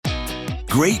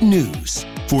Great news!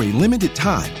 For a limited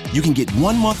time, you can get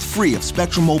 1 month free of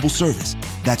Spectrum Mobile service.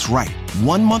 That's right,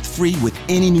 1 month free with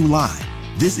any new line.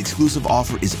 This exclusive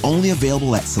offer is only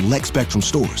available at select Spectrum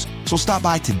stores, so stop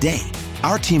by today.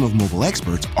 Our team of mobile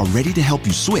experts are ready to help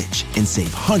you switch and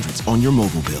save hundreds on your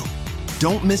mobile bill.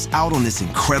 Don't miss out on this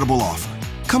incredible offer.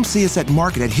 Come see us at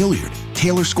Market at Hilliard,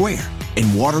 Taylor Square,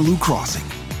 and Waterloo Crossing.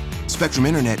 Spectrum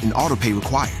Internet and autopay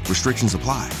required. Restrictions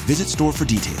apply. Visit store for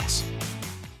details.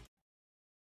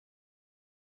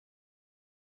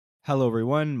 Hello,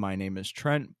 everyone. My name is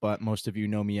Trent, but most of you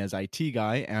know me as IT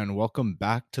Guy, and welcome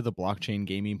back to the Blockchain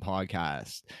Gaming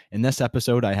Podcast. In this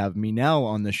episode, I have Minel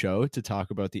on the show to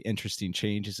talk about the interesting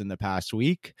changes in the past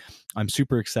week. I'm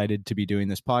super excited to be doing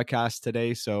this podcast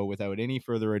today, so without any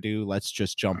further ado, let's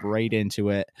just jump right into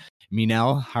it.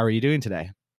 Minel, how are you doing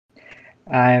today?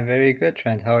 I'm very good,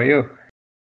 Trent. How are you?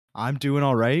 I'm doing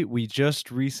all right. We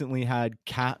just recently had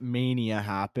CATMANIA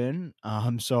happen.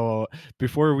 So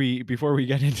before we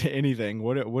get into anything,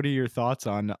 what are your thoughts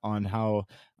on how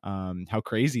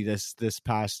crazy this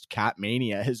past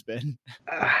CATMANIA has been?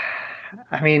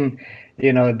 I mean,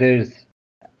 there's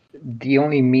the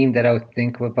only meme that I would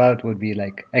think about would be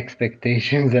like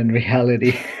expectations and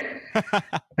reality.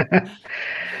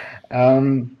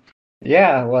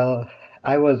 Yeah, well,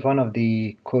 I was one of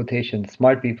the quotation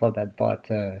smart people that bought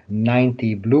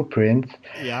 90 blueprints.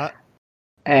 Yeah.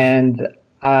 And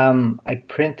I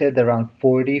printed around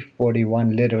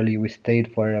 41. Literally, we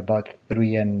stayed for about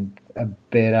 3 and a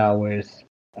bit hours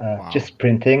just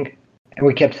printing. And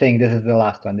we kept saying, this is the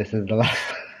last one. This is the last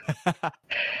one.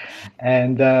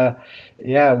 And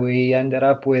yeah, we ended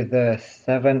up with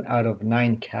 7 out of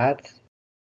 9 cats.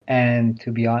 And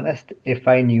to be honest, if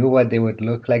I knew what they would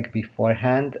look like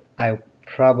beforehand, I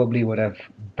probably would have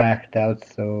backed out.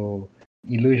 So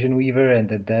Illusion Weaver and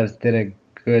the devs did a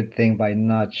good thing by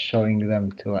not showing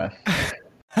them to us.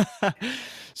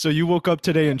 So you woke up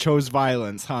today and chose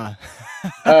violence, huh?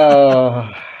 Oh,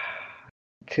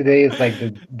 today is like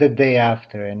the day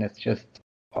after, and it's just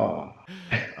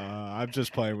I'm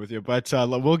just playing with you, but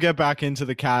we'll get back into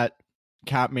the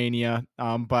CATMANIA.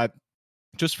 But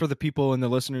just for the people and the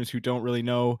listeners who don't really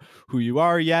know who you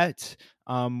are yet,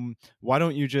 why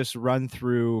don't you just run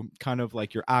through kind of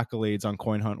like your accolades on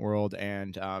Coin Hunt World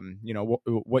and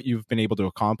what you've been able to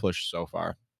accomplish so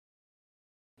far?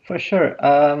 For sure.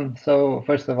 So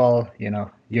first of all,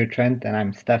 you're Trent and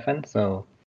I'm Stefan, so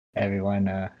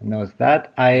everyone knows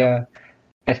that. I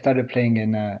started playing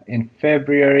in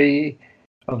February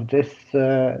of this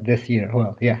year.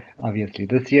 Well, yeah, obviously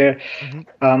this year.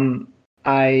 Mm-hmm.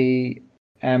 I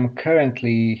am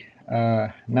currently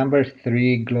number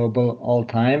 3 global all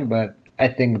time, but I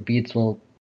think Beats will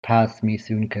pass me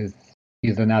soon because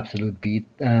he's an absolute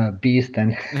beast,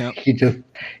 and Yep. he goes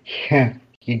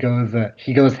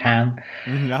ham.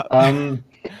 Yep.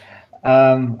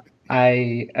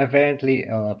 I apparently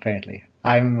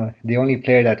I'm the only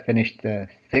player that finished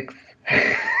 6th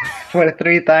for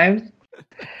 3 times.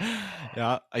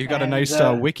 Yeah, you got a nice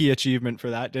wiki achievement for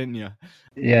that, didn't you?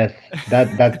 Yes,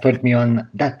 that put me on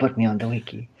the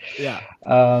wiki. Yeah.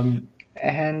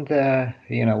 And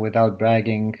without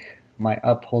bragging, my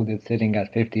uphold is sitting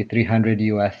at 5,300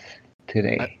 US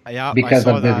today because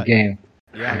of this game.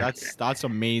 Yeah, that's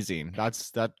amazing.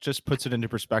 That just puts it into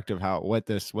perspective what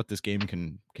this game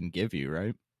can give you,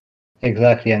 right?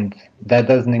 Exactly, and that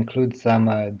doesn't include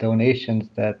some donations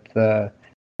that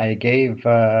I gave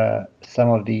some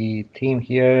of the team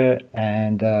here,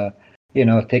 and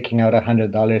taking out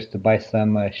 $100 to buy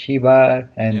some Shiba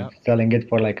and selling it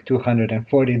for like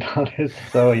 $240.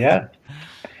 So yeah.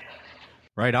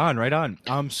 Right on.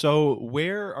 So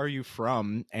where are you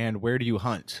from and where do you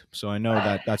hunt? So I know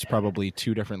that's probably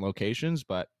 2 different locations,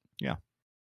 but yeah.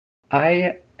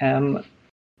 I am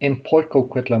in Port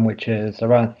Coquitlam, which is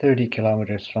around 30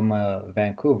 kilometers from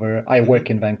Vancouver. I work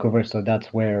in Vancouver, so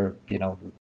that's where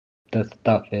the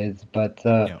stuff is. But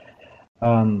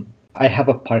I have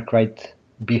a park right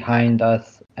behind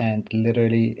us, and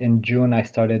literally in June I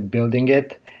started building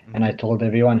it. And I told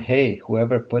everyone, hey,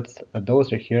 whoever puts a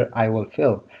dozer here, I will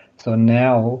fill. So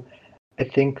now I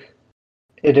think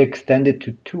it extended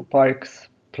to 2 parks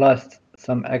plus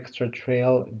some extra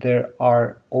trail. There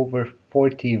are over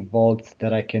 40 vaults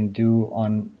that I can do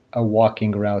on a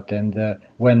walking route. And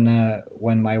when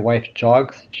my wife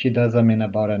jogs, she does them in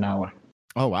about an hour.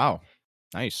 Oh, wow.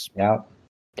 Nice. Yeah.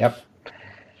 Yep.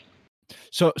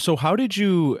 So how did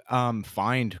you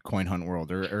find Coin Hunt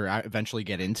World or eventually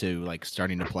get into like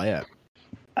starting to play it?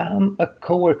 A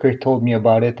coworker told me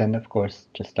about it, and of course,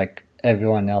 just like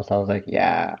everyone else, I was like,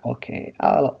 yeah, okay,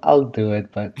 I'll do it,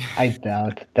 but I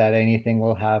doubt that anything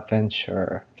will happen.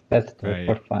 Sure. Let's do it Right.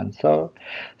 for fun. So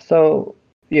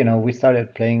we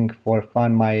started playing for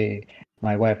fun. My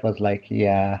wife was like,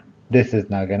 "Yeah, this is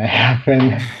not gonna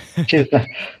happen." she's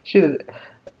she's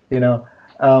you know,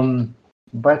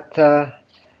 but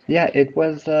yeah, it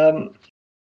was.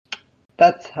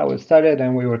 That's how it started,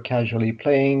 and we were casually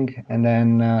playing. And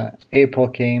then April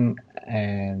came,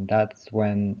 and that's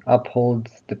when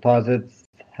upholds deposits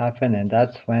happen, and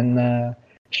that's when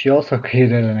she also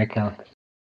created an account.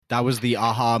 That was the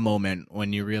aha moment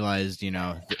when you realized,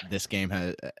 this game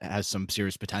has some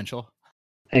serious potential.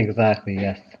 Exactly.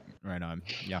 Yes. Right on.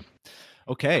 Yeah.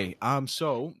 Okay.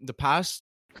 So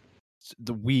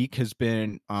the week has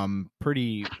been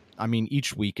pretty. I mean,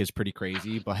 each week is pretty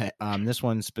crazy, but this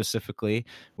one specifically,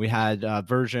 we had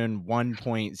version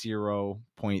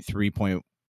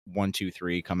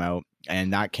 1.0.3.123 come out,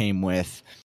 and that came with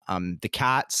the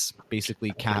cats,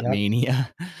 basically CATMANIA.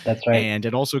 That's right. And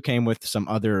it also came with some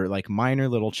other like minor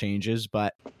little changes,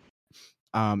 but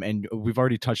and we've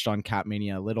already touched on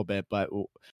CATMANIA a little bit, but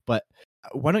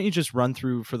why don't you just run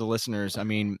through for the listeners? I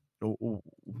mean,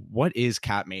 what is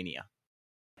CATMANIA?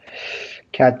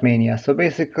 CATMANIA. So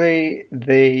basically,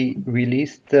 they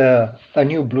released a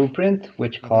new blueprint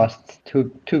which costs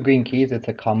two green keys. It's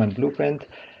a common blueprint.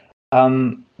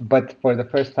 But for the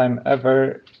first time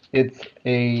ever, it's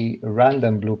a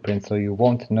random blueprint, so you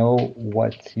won't know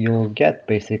what you'll get.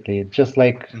 Basically, it's just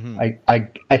like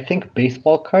I think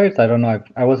baseball cards. I don't know.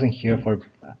 I wasn't here for.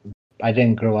 I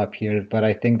didn't grow up here, but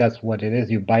I think that's what it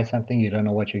is. You buy something, you don't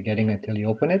know what you're getting until you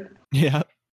open it. Yeah.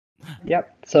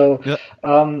 Yep. So,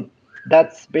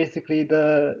 that's basically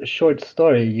the short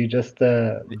story. You just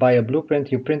buy a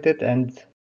blueprint, you print it, and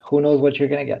who knows what you're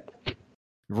gonna get.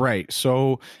 Right.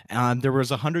 So there was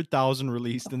 100,000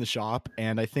 released in the shop,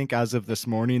 and I think as of this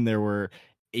morning there were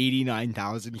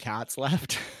 89,000 cats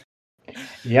left.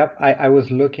 Yep, I was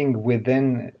looking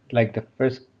within like the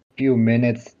first few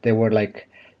minutes, there were like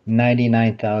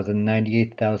 99,000,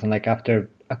 98,000, like after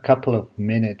a couple of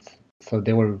minutes. So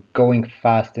they were going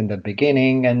fast in the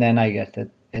beginning, and then I guess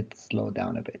it slowed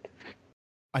down a bit.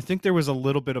 I think there was a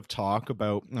little bit of talk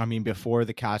about, I mean, before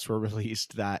the cats were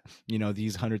released that,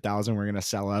 these 100,000 were going to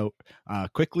sell out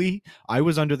quickly. I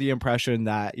was under the impression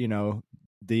that,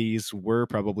 these were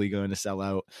probably going to sell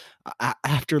out.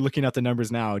 After looking at the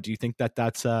numbers now, do you think that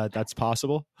that's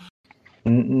possible?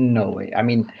 No way. I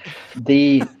mean,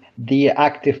 the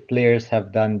active players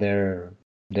have done their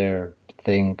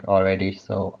thing already.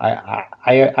 So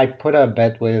I put a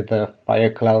bet with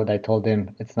Firecloud. I told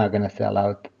him it's not gonna sell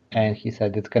out, and he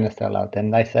said it's gonna sell out.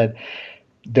 And I said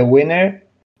the winner,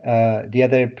 the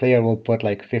other player will put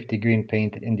like 50 green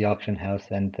paint in the auction house,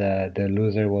 and the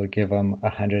loser will give him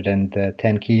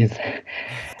 110 keys.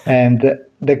 And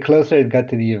the closer it got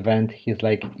to the event, he's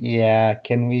like, "Yeah,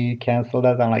 can we cancel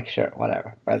that?" I'm like, "Sure,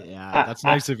 whatever." But yeah, that's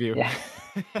nice of you. Yeah,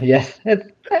 yes, it's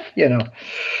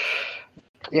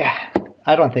yeah.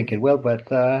 I don't think it will, but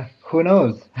who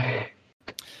knows?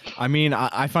 I mean,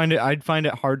 I'd find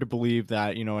it hard to believe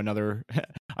that another.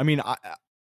 I mean,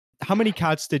 how many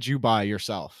cats did you buy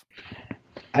yourself?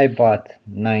 I bought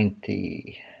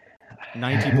 90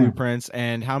 blueprints,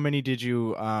 and how many did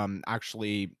you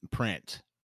actually print?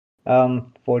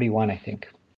 41, I think.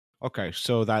 Okay,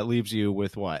 so that leaves you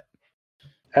with what?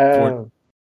 49,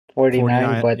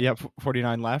 but yeah,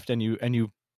 49 left, and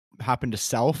you happen to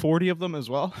sell 40 of them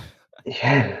as well.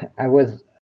 Yeah, I was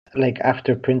like,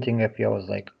 after printing a few, I was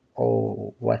like,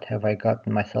 "Oh, what have I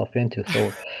gotten myself into?"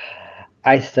 So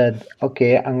I said,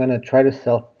 "Okay, I'm gonna try to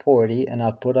sell 40, and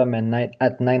I'll put them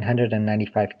at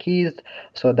 995 keys,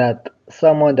 so that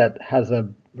someone that has a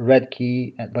red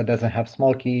key but doesn't have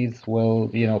small keys will,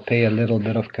 pay a little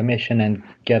bit of commission and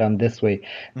get them this way."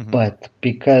 But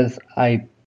because I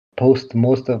post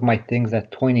most of my things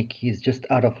at 20 keys just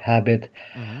out of habit,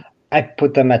 I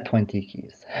put them at 20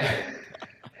 keys.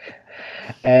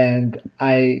 And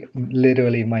I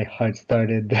literally, my heart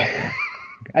started,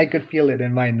 I could feel it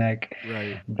in my neck.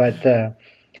 Right. But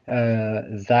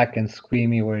Zach and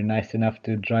Squeamy were nice enough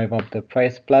to drive up the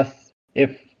price. Plus,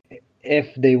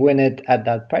 if they win it at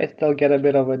that price, they'll get a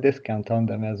bit of a discount on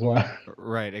them as well.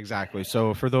 Right, exactly.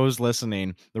 So for those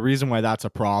listening, the reason why that's a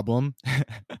problem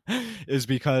is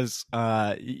because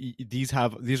these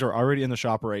are already in the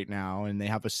shop right now, and they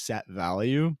have a set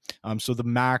value. So the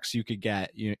max you could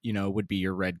get, would be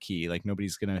your red key. Like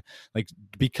nobody's gonna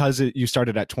because you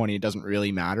started at 20. It doesn't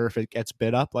really matter if it gets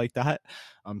bid up like that.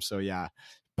 So yeah,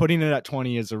 putting it at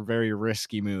 20 is a very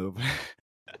risky move.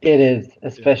 It is,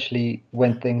 especially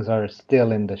when things are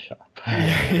still in the shop.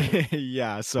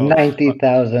 Yeah, so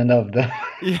 90,000 of them.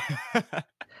 Yeah.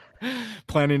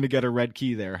 Planning to get a red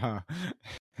key there, huh?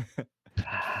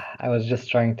 I was just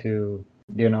trying to,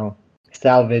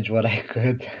 salvage what I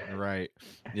could. Right.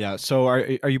 Yeah. So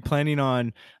are you planning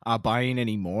on buying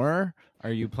any more?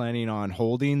 Are you planning on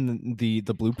holding the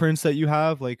blueprints that you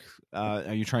have? Like,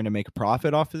 are you trying to make a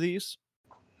profit off of these?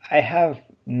 I have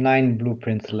 9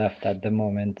 blueprints left at the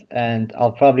moment, and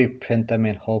I'll probably print them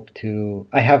in hope to.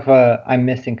 I'm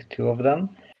missing 2 of them,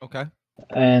 Okay.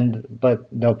 but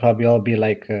they'll probably all be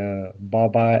like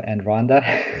Baba and Rhonda.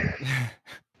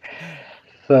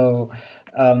 So,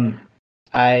 um,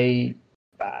 I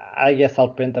I guess I'll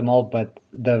print them all, but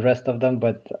the rest of them,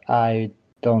 but I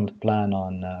don't plan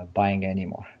on buying any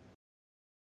more.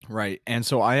 Right. And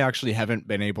so I actually haven't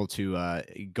been able to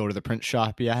go to the print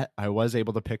shop yet. I was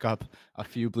able to pick up a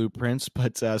few blueprints,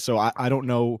 but so I don't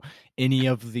know any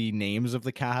of the names of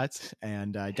the cats,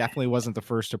 and I definitely wasn't the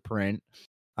first to print.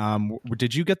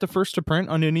 Did you get the first to print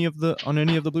on any of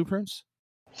the blueprints?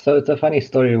 So it's a funny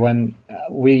story when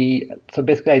so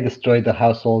basically I destroyed the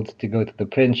household to go to the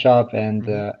print shop, and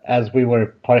Mhm. as we were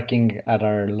parking at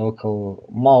our local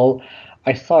mall,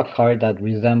 I saw a car that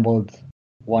resembled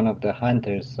one of the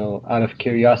hunters. So out of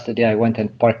curiosity, I went and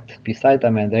parked beside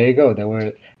them, and there you go. There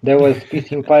was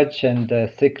Pissin Punch and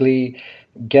Sickly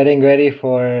getting ready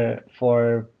for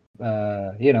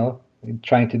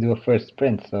trying to do a first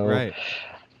sprint. So Right.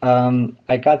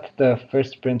 I got the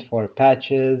first sprint for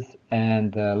patches,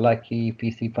 and lucky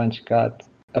PC Punch got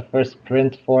a first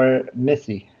sprint for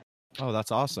Missy. Oh,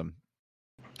 that's awesome.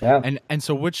 Yeah, And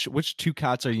so which two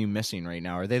cats are you missing right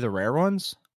now? Are they the rare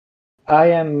ones? I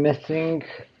am missing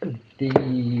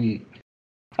the.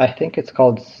 I think it's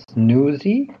called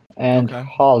Snoozy and Okay.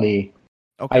 Holly.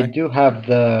 I Okay. do have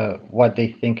the what they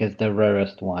think is the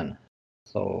rarest one,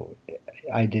 so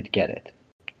I did get it.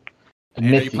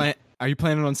 And Missy. are you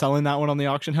planning on selling that one on the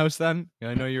auction house then?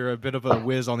 I know you're a bit of a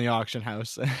whiz on the auction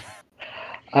house.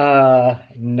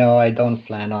 No, I don't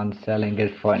plan on selling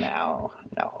it for now.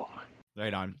 No.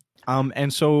 Right on.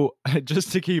 And so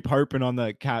just to keep harping on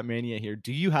the CATMANIA here,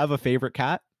 do you have a favorite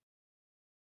cat?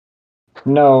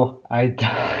 No, I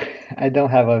don't. I don't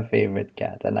have a favorite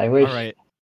cat, and All right.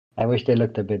 I wish they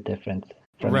looked a bit different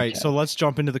from each Right. So other. let's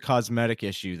jump into the cosmetic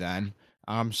issue then.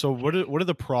 So what are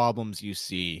the problems you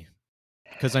see?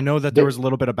 Because I know that there The- was a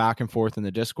little bit of back and forth in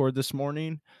the Discord this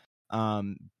morning.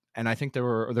 Um, and I think there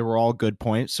were all good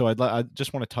points. So I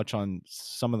just want to touch on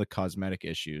some of the cosmetic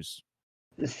issues.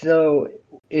 So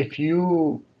if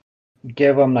you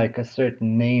give them like a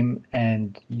certain name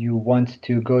and you want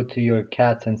to go to your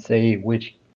cats and say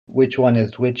which one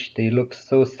is which, they look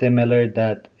so similar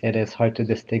that it is hard to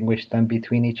distinguish them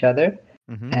between each other.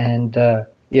 Mm-hmm. And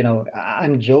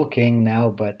I'm joking now,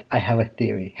 but I have a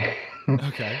theory.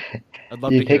 Okay. I'd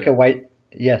love You to hear take a it. white,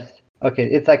 yes. Okay,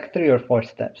 it's like 3 or 4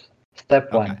 steps. Step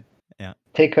Okay. 1, Yeah.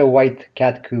 take a white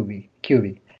cat cubie.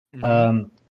 Mm-hmm.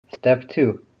 Um, Step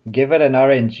 2, give it an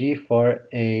RNG for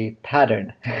a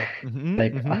pattern. Mm-hmm.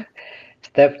 Like Mm-hmm.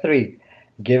 step 3,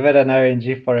 give it an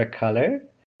RNG for a color.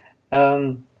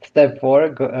 Step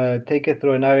 4, take it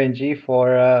through an RNG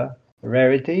for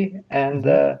rarity. And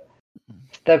Mm-hmm.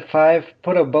 step 5,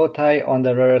 put a bow tie on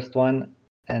the rarest one,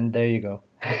 and there you go.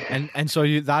 And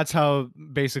so that's how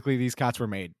basically these cats were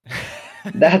made.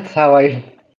 That's how I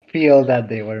feel that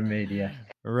they were made, yes.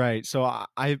 Right. So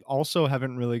I also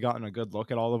haven't really gotten a good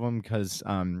look at all of them because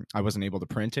I wasn't able to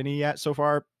print any yet so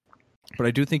far. But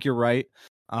I do think you're right.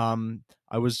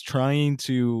 I was trying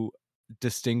to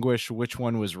distinguish which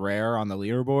one was rare on the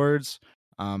leaderboards,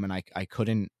 and I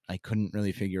couldn't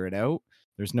really figure it out.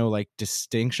 There's no like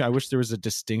distinction. I wish there was a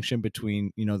distinction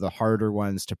between the harder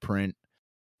ones to print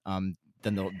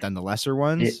than the lesser Yeah,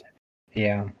 ones.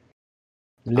 yeah. Um,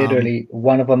 Literally,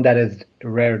 one of them that is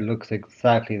rare looks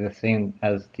exactly the same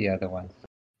as the other ones.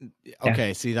 Yeah.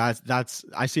 okay, see that's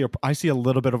I see a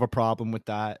little bit of a problem with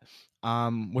that.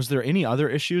 Was there any other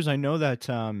issues? I know that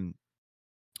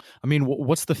I mean,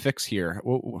 what's the fix here?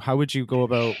 How would you go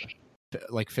about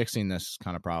like fixing this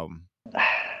kind of problem?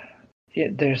 Yeah,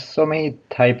 there's so many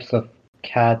types of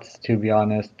cats, to be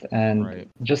honest, and Right.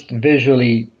 just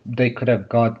visually, they could have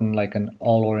gotten like an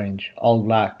all orange, all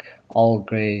black, all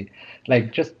gray,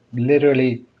 like just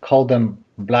literally call them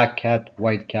black cat,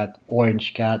 white cat,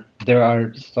 orange cat. There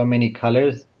are so many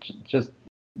colors. Just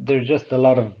there's just a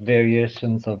lot of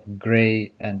variations of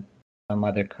gray and some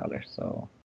other color. So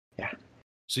yeah.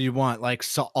 So you want like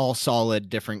all solid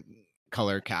different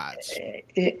color cats.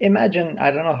 Imagine,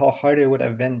 I don't know how hard it would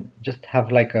have been just have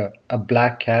like a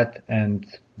black cat and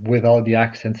with all the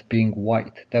accents being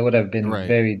white. That would have been Right.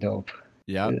 very dope.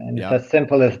 Yep. And it's Yep. as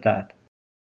simple as that.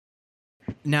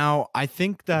 Now, I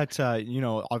think that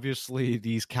obviously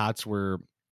these cats were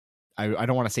I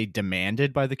don't want to say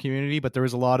demanded by the community, but there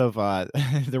was a lot of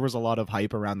there was a lot of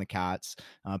hype around the cats.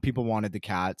 People wanted the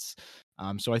cats,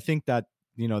 so I think that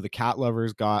the cat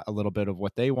lovers got a little bit of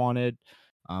what they wanted.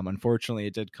 Unfortunately,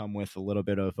 it did come with a little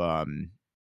bit of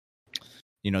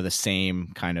the same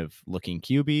kind of looking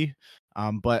QB.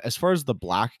 But as far as the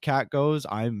black cat goes,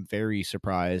 I'm very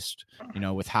surprised.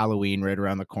 With Halloween right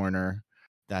around the corner,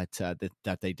 that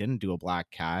they didn't do a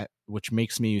black cat, which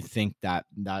makes me think that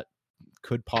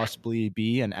could possibly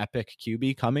be an epic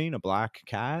QB coming, a black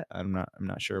cat. I'm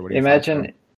not sure. What are your thoughts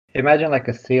there? Imagine like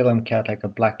a Salem cat, like a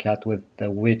black cat with the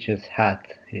witch's hat.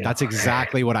 That's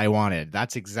exactly what I wanted.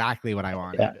 Yeah.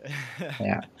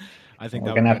 I think We're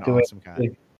that would gonna be have an to awesome cat.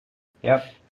 Yep.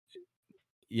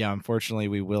 Yeah, unfortunately,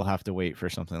 we will have to wait for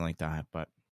something like that. But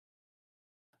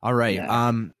all right.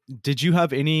 Yeah. Did you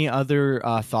have any other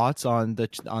thoughts on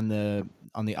the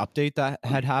update that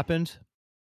had happened?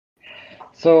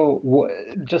 So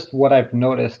just what I've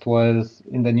noticed was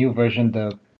in the new version,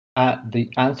 the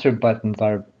answer buttons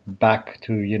are back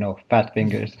to fat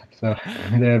fingers, so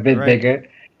they're a bit bigger.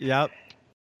 Yep.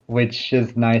 Which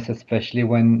is nice, especially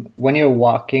when you're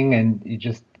walking and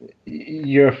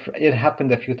it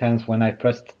happened a few times when I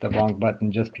pressed the wrong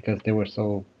button just because they were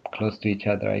so close to each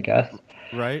other, I guess.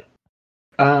 Right.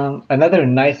 Another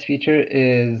nice feature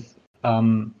is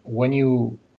when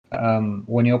you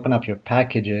open up your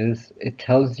packages, it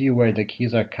tells you where the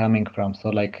keys are coming from. So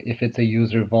like if it's a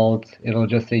user vault, it'll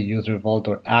just say user vault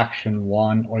or action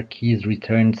 1 or keys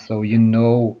returned. So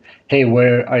hey,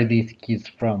 where are these keys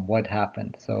from? What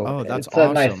happened? So that's it's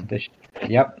awesome. A nice addition.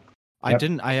 Yep. I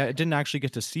didn't actually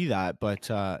get to see that, but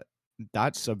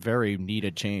that's a very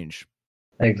needed change.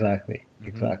 Exactly.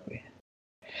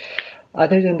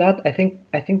 Other than that, I think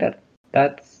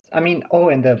that's. I mean,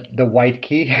 and the white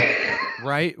key.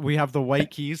 Right, we have the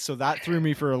white keys, so that threw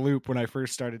me for a loop when I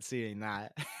first started seeing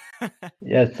that.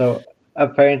 Yeah, so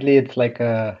apparently it's like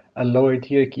a lower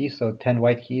tier key, so 10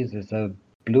 white keys is a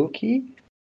blue key,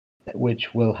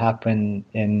 which will happen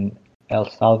in El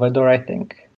Salvador, I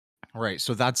think. Right,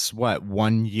 so that's what,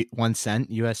 1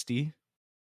 cent USD?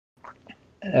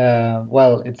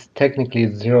 Well, it's technically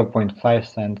 0.5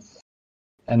 cents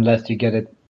unless you get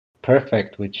it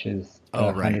perfect, which is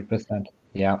 100%.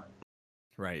 Yeah.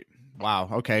 Right. Wow.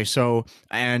 Okay. So,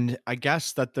 and I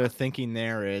guess that the thinking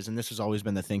there is, and this has always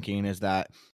been the thinking, is that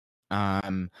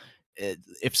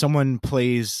if someone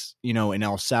plays, in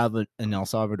El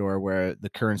Salvador where the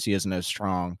currency isn't as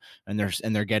strong, and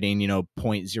they're getting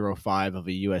 0.05 of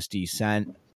a USD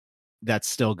cent, that's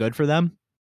still good for them.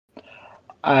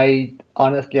 I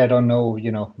don't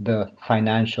know, the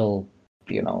financial,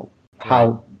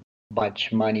 how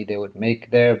much money they would make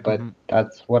there, but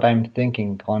that's what I'm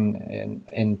thinking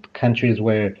in countries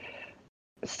where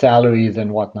salaries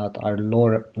and whatnot are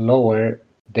lower,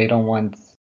 they don't want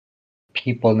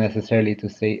people necessarily to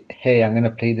say, hey, I'm going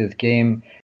to play this game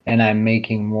and I'm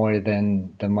making more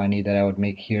than the money that I would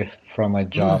make here from a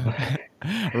job.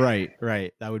 Right.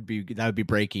 That would be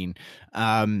breaking.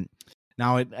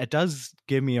 Now it does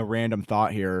give me a random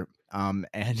thought here. And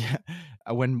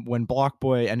when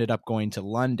Blockboy ended up going to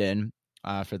London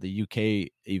for the UK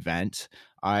event,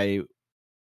 I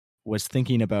was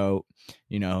thinking about,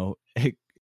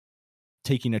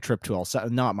 taking a trip to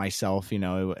not myself,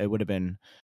 it would have been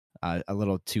a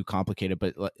little too complicated,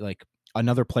 but like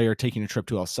another player taking a trip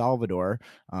to El Salvador.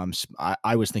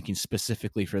 I was thinking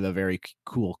specifically for the very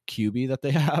cool QB that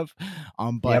they have.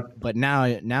 But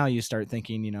now you start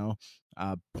thinking,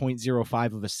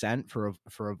 0.05 of a cent for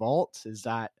a vault. Is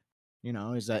that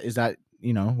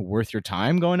worth your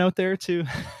time going out there to?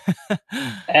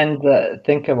 And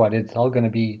think about it, it's all gonna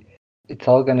be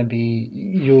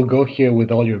you'll go here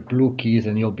with all your blue keys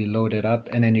and you'll be loaded up,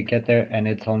 and then you get there and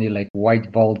it's only like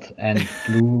white vaults and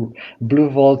blue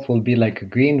vaults will be like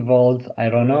green vaults. I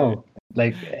don't know.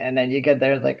 Like, and then you get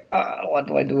there, it's like, what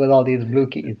do I do with all these blue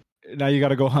keys? Now you got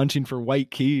to go hunting for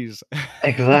white keys.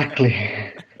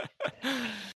 Exactly.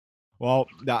 Well,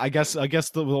 I guess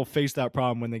we'll face that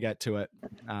problem when they get to it.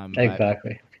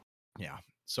 Exactly. Yeah.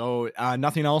 So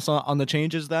nothing else on the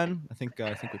changes then? I think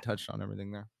we touched on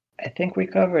everything there. I think we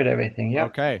covered everything. Yeah.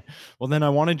 Okay. Well, then I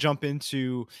want to jump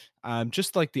into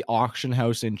just like the auction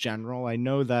house in general. I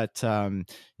know that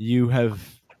you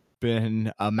have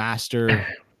been a master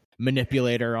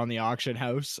manipulator on the auction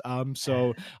house.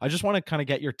 So I just want to kind of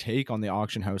get your take on the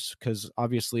auction house, because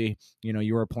obviously,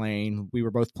 we were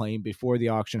both playing before the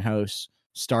auction house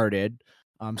started.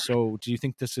 So do you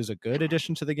think this is a good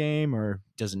addition to the game, or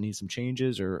does it need some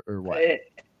changes, or what?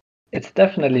 It's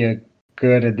definitely a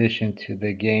good addition to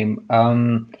the game.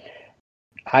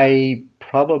 I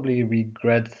probably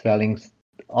regret selling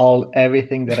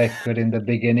everything that I could in the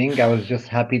beginning. I was just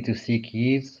happy to see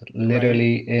keys.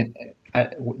 Literally,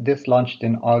 this launched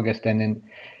in August, and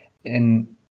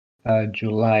in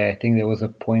July, I think there was a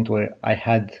point where I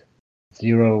had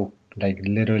zero, like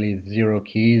literally zero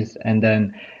keys, and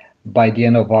then by the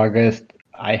end of August,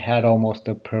 I had almost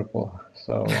a purple.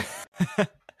 So,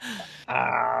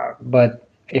 but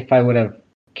if I would have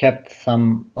kept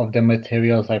some of the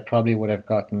materials, I probably would have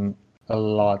gotten a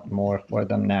lot more for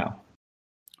them now.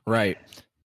 Right.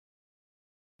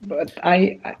 But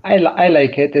I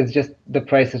like it. It's just the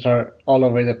prices are all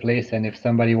over the place, and if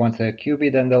somebody wants a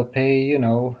QB, then they'll pay,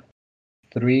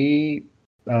 3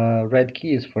 red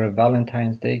keys for a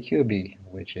Valentine's Day QB,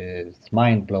 which is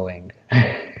mind blowing.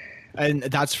 And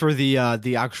that's for the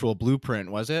actual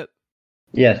blueprint, was it?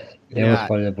 Yes, it was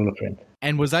for the blueprint.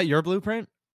 And was that your blueprint?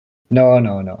 No.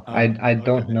 Oh, I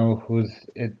don't know whose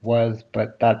it was,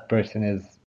 but that person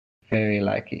is very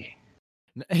lucky.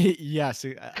 Yes,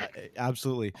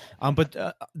 absolutely.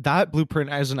 But that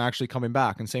blueprint isn't actually coming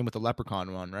back, and same with the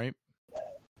Leprechaun one, right?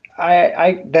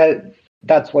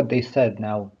 That's what they said.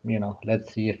 Now,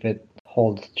 let's see if it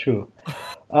holds true.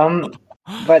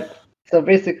 But so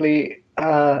basically,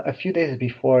 a few days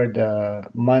before the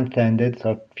month ended,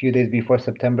 so a few days before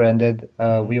September ended,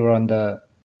 we were on the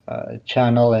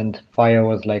channel, and Fire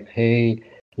was like, "Hey,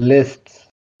 list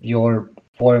your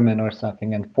foreman or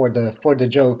something." And for the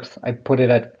jokes, I put it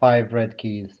at 5 red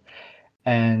keys,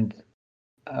 and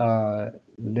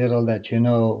little that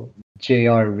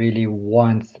JR really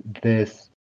wants this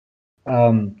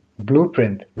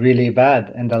blueprint really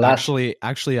bad. And the last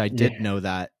actually, I did know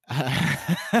that.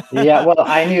 Yeah, well,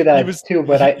 I knew that too,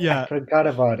 but I yeah. forgot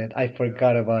about it.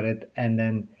 And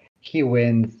then he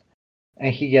wins,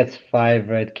 and he gets 5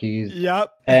 red keys.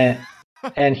 Yep.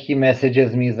 And he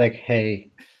messages me. He's like, "Hey,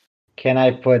 can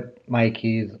I put my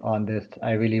keys on this?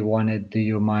 I really want it. Do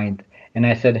you mind?" And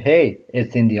I said, "Hey,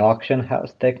 it's in the auction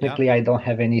house. Technically, I don't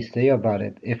have any say about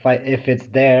it. If it's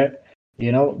there,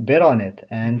 bid on it."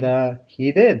 And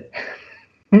he did.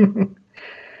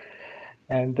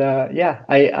 And yeah,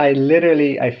 I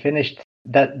literally I finished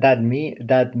that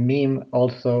meme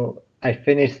also. I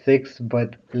finished 6th,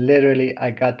 but literally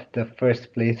I got the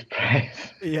first place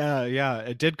prize. Yeah.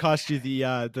 It did cost you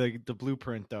the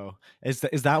blueprint though. Is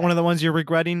that one of the ones you're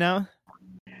regretting now?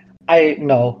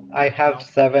 I have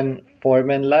 7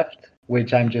 foremen left,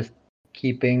 which I'm just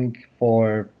keeping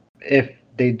for if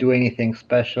they do anything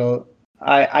special.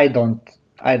 I don't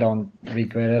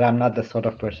regret it. I'm not the sort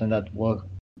of person that will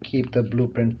keep the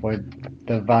blueprint for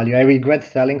the value. I regret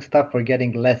selling stuff for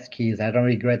getting less keys. I don't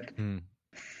regret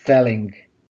selling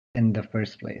in the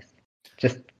first place.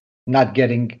 Just not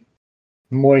getting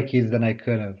more keys than I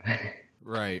could have.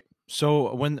 Right.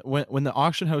 So when the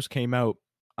auction house came out,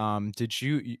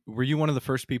 were you one of the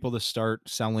first people to start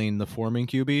selling the foreman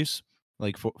QBs,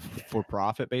 like for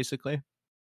profit, basically?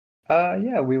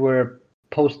 Yeah, we were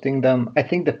posting them. I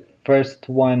think the first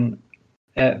one,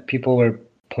 people were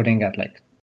putting at like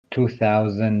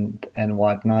 2,000 and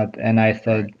whatnot, and I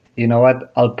said, you know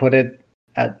what? I'll put it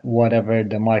at whatever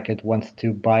the market wants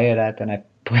to buy it at, and I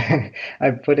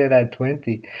put it at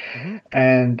 20,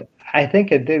 and I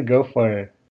think it did go for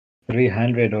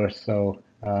 300 or so.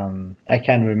 I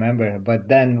can't remember, but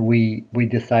then we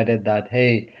decided that,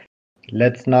 hey,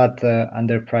 let's not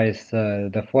underprice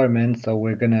the foreman, so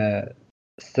we're gonna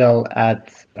sell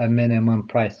at a minimum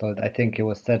price. So I think it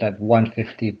was set at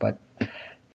 150, but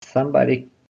somebody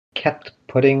kept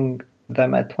putting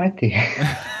them at 20.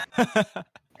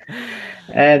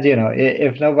 And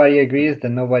if nobody agrees,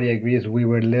 then nobody agrees. We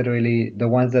were literally the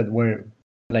ones that were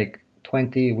like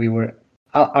 20. We were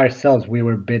ourselves. We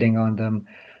were bidding on them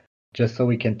just so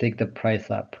we can take the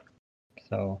price up.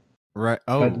 So right.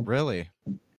 Oh, really?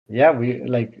 Yeah,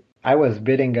 I was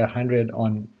bidding 100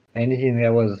 on anything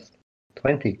that was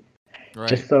 20. Right.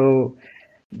 Just so,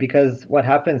 because what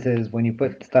happens is when you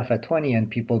put stuff at 20 and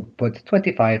people put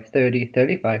 25, 30,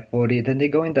 35, 40, then they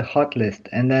go in the hot list.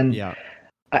 And then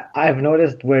I've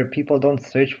noticed where people don't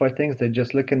search for things, they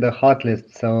just look in the hot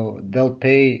list. So they'll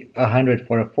pay 100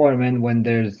 for a foreman when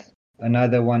there's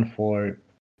another one for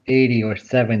 80 or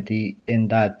 70 in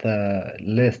that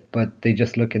list, but they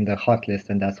just look in the hot list,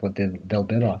 and that's what they'll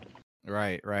bid on.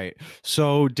 Right.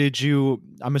 So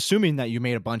I'm assuming that you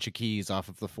made a bunch of keys off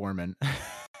of the foreman.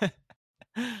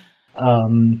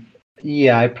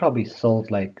 Yeah, I probably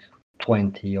sold like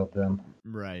 20 of them.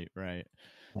 Right.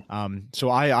 So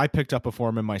I picked up a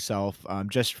foreman myself,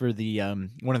 just for the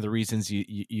one of the reasons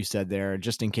you said there,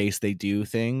 just in case they do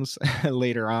things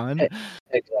later on.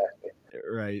 Exactly.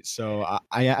 Right. So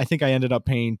I think I ended up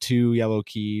paying 2 yellow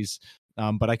keys,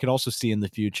 but I could also see in the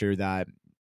future that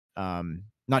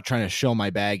not trying to show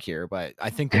my bag here, but I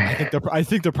think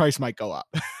the price might go up.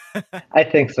 I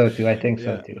think so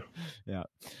too. Yeah.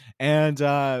 And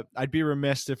I'd be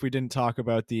remiss if we didn't talk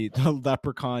about the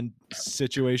leprechaun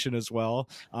situation as well.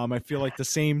 I feel like the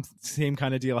same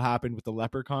kind of deal happened with the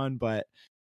leprechaun, but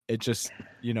it just,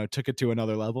 took it to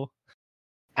another level.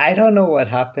 I don't know what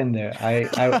happened there.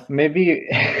 I maybe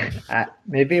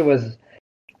maybe it was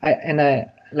I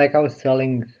was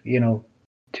selling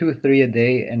 2-3 a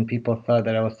day, and people thought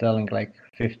that I was selling like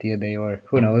 50 a day, or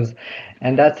who knows.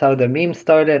 And that's how the meme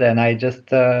started, and I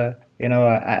just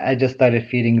I just started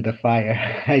feeding the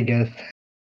fire, I guess.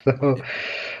 So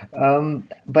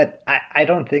but I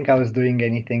don't think I was doing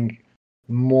anything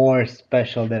more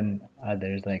special than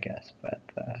others, I guess. But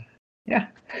yeah.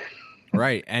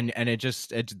 Right. And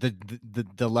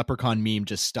the leprechaun meme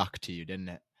just stuck to you, didn't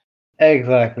it?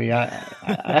 Exactly.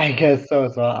 I guess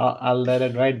so. So I'll let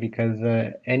it ride, because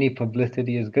any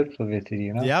publicity is good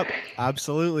publicity, Yep.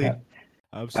 Absolutely. Yeah.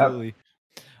 Absolutely.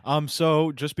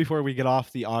 So just before we get off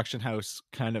the auction house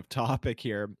kind of topic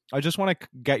here, I just want to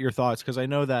get your thoughts, because I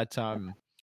know that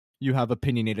you have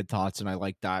opinionated thoughts, and I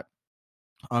like that.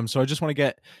 So I just want to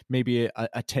get maybe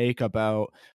a take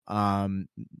about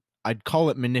I'd call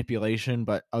it manipulation,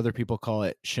 but other people call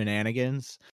it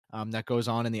shenanigans that goes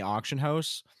on in the auction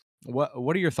house.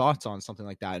 What are your thoughts on something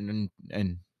like that? And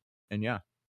yeah.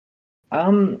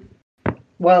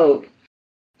 Well,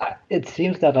 it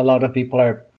seems that a lot of people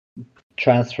are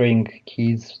transferring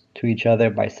keys to each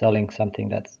other by selling something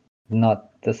that's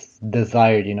not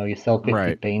desired. You sell 50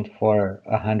 Right. paint for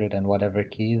 100 and whatever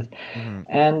keys, Mm-hmm.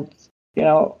 and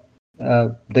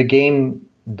the game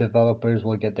developers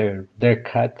will get their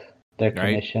cut, their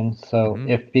commission. So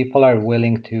if people are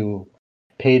willing to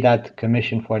pay that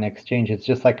commission for an exchange, it's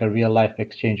just like a real life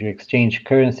exchange. You exchange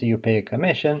currency, you pay a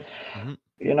commission. Mm-hmm.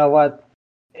 You know what?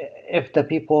 If the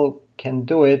people can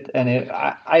do it, and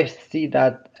I see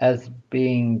that as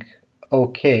being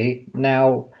okay.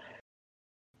 Now,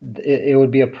 it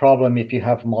would be a problem if you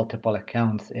have multiple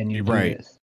accounts and you do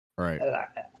this. Right.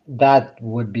 That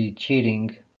would be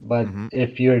cheating. But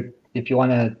if you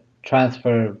want to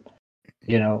transfer,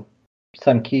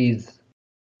 some keys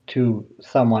to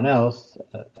someone else,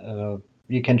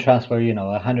 you can transfer,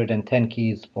 110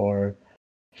 keys for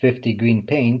 50 green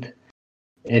paint.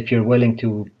 If you're willing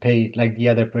to pay, like the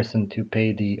other person, to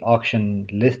pay the auction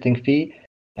listing fee,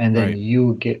 and then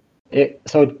you get it.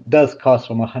 So it does cost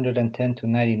from 110 to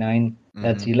 99.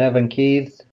 That's 11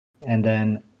 keys, and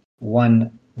then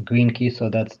 1 green key.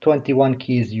 So that's 21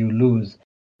 keys you lose.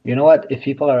 You know what? If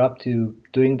people are up to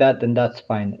doing that, then that's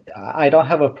fine. I don't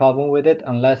have a problem with it,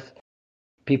 unless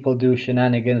people do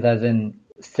shenanigans, as in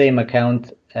same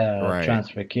account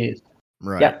transfer keys.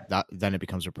 Right. Yeah. Then it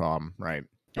becomes a problem. Right.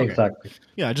 Okay. Exactly.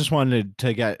 Yeah, I just wanted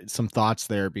to get some thoughts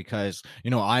there, because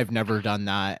I've never done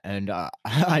that, and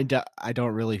I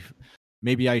don't really.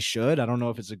 Maybe I should. I don't know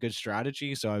if it's a good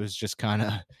strategy. So I was just kind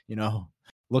of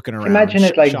looking around. Imagine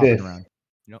it like this. Around.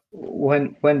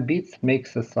 When Beats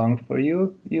makes a song for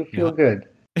you, you feel good,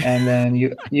 and then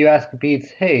you ask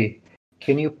Beats, hey,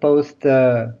 can you post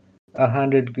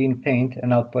 100 green paint,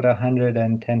 and I'll put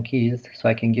 110 keys so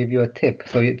I can give you a tip.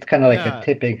 So it's kind of like a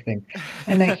tipping thing.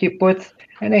 And then he puts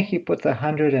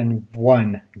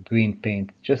 101 green paint,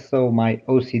 just so my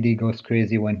OCD goes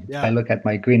crazy when I look at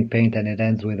my green paint and it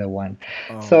ends with a 1.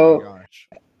 Oh, so my gosh.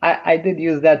 I did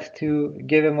use that to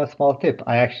give him a small tip.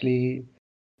 I actually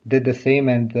did the same,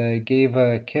 and gave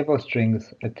Kevo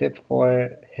Strings a tip for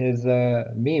his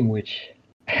meme, which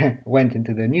went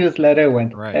into the newsletter,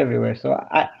 went everywhere. So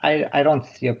I don't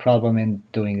see a problem in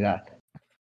doing that.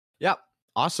 Yeah.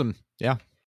 Awesome. Yeah.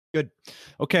 Good.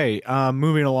 Okay.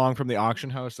 Moving along from the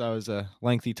auction house. That was a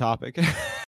lengthy topic.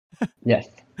 Yes.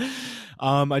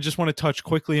 I just want to touch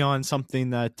quickly on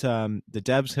something that the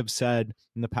devs have said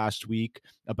in the past week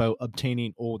about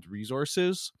obtaining old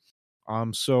resources.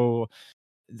 So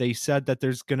they said that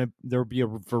there'll be a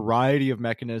variety of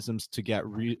mechanisms to get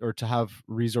to have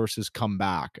resources come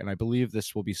back, and I believe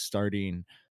this will be starting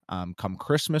come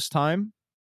Christmas time.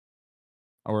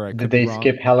 Or I did they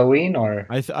skip Halloween, or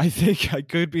I think it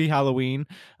could be Halloween,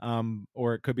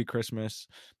 or it could be Christmas.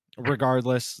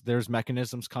 Regardless, there's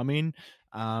mechanisms coming.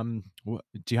 Do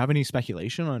you have any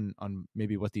speculation on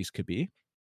maybe what these could be?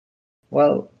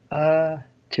 Well,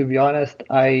 to be honest,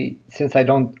 since I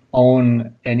don't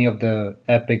own any of the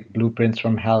epic blueprints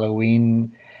from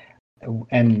Halloween,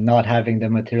 and not having the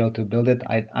material to build it,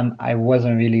 I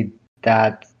wasn't really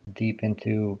that deep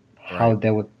into how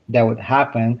that would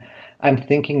happen. I'm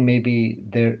thinking maybe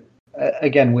there,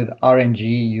 again, with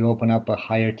RNG, you open up a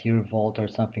higher tier vault or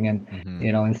something, and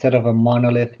instead of a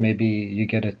monolith, maybe you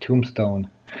get a tombstone,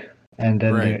 and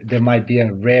then Right. there might be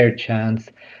a rare chance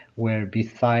where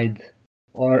beside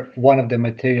or one of the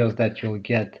materials that you'll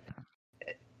get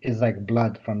is like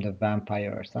blood from the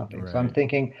vampire or something. So I'm Right.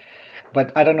 thinking,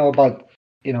 but I don't know about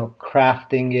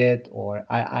crafting it, or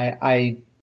I'm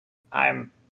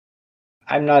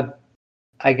not.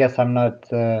 I guess I'm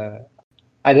not.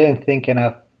 I didn't think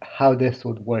enough how this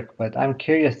would work, but I'm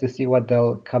curious to see what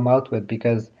they'll come out with,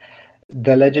 because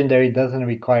the legendary doesn't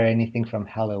require anything from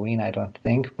Halloween, I don't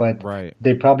think, but Right.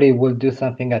 they probably will do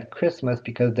something at Christmas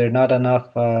because there are not enough.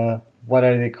 What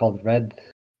are they called? Red?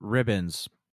 Ribbons.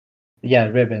 Yeah,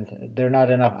 ribbons. They're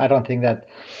not enough. I don't think that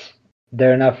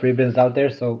there are enough ribbons out there,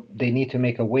 so they need to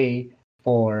make a way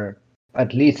for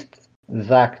at least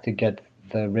Zach to get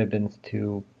the ribbons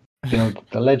to build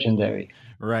the legendary.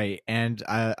 Right. And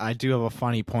I do have a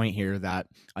funny point here that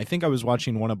I think I was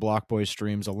watching one of Block Boy's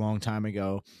streams a long time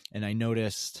ago, and I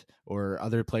noticed, or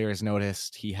other players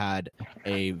noticed, he had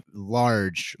a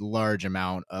large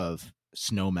amount of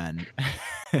snowmen,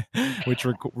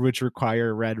 which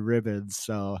require red ribbons.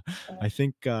 So I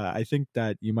think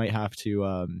that you might have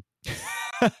to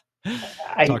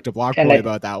I talk to Block and Boy I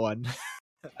about that one.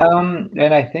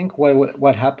 and I think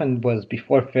what happened was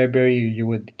before February you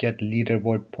would get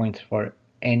leaderboard points for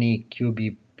any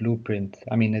QB blueprint.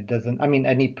 I mean, it doesn't. I mean,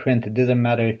 any print. It doesn't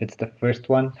matter if it's the first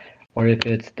one or if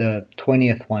it's the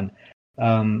 20th one.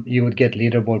 You would get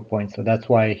leaderboard points. So that's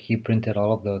why he printed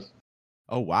all of those.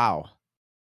 Oh wow.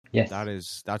 Yes.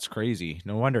 That's crazy.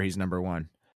 No wonder he's number one.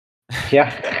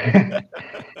 Yeah.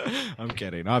 I'm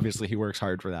kidding. Obviously, he works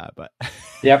hard for that, but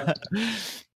Yep.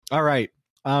 All right.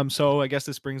 So I guess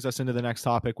this brings us into the next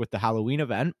topic with the Halloween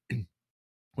event,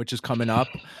 which is coming up.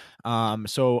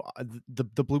 So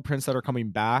the blueprints that are coming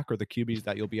back, or the QBs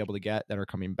that you'll be able to get that are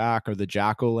coming back, are the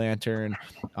Jack-o'-lantern,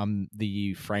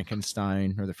 the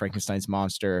Frankenstein, or the Frankenstein's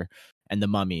monster, and the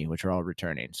mummy, which are all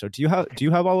returning. So do you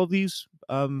have all of these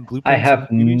blueprints? I have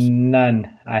and QBs?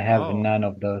 none. I have Oh. none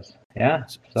of those. Yeah.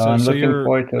 So So I'm looking you're,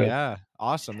 forward to it. yeah,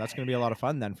 awesome. That's going to be a lot of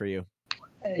fun then for you.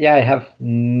 Yeah, I have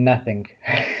nothing.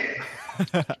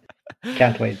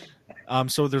 Can't wait.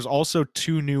 So there's also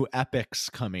 2 new epics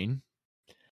coming.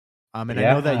 And I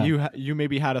Yeah. know that you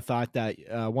maybe had a thought that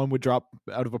one would drop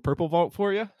out of a purple vault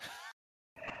for you.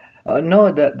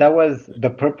 No, that was the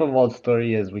Purple Vault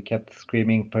story. Is we kept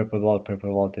screaming Purple Vault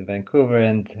in Vancouver,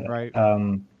 and Right.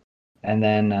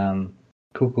 then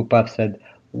Cuckoo Puff said,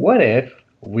 "What if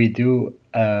we do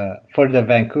for the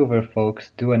Vancouver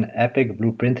folks do an epic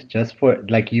blueprint just for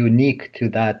like unique to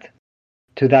that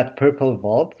Purple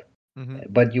Vault,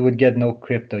 but you would get no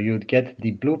crypto. You would get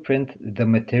the blueprint, the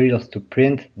materials to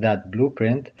print that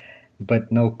blueprint,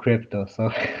 but no crypto."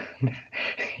 So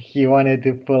he wanted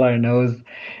to pull our nose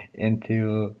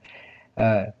into.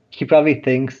 He probably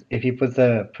thinks if he puts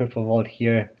a Purple Vault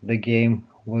here, the game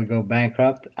will go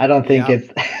bankrupt. I don't think Yeah.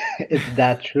 it's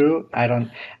that true.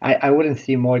 I wouldn't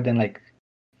see more than like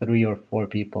 3 or 4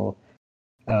 people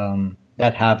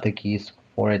that have the keys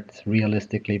for it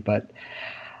realistically, but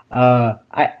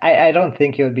I don't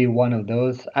think it would be one of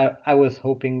those. I was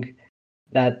hoping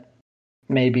that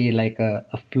maybe like a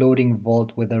floating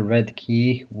vault with a red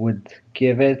key would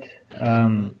give it,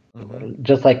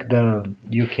 just like the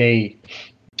UK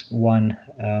one,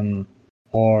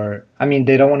 or I mean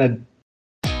they don't want to.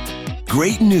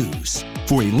 Great news!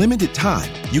 For a limited time,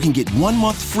 you can get 1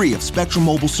 month free of Spectrum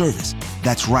Mobile service.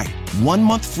 That's right, 1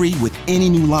 month free with any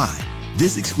new line.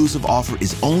 This exclusive offer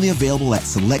is only available at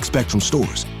select Spectrum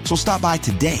stores, so stop by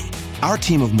today. Our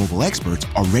team of mobile experts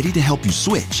are ready to help you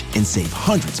switch and save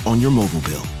hundreds on your mobile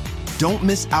bill. Don't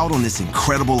miss out on this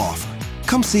incredible offer.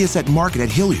 Come see us at Market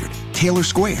at Hilliard, Taylor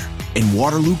Square, and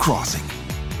Waterloo Crossing.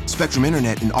 Spectrum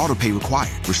Internet and autopay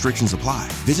required. Restrictions apply.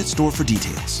 Visit store for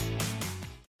details.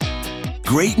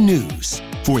 Great news!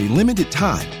 For a limited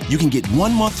time, you can get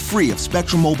 1 month free of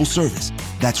Spectrum Mobile service.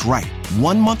 That's right,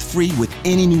 1 month free with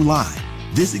any new line.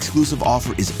 This exclusive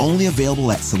offer is only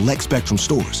available at select Spectrum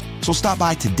stores, so stop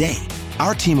by today.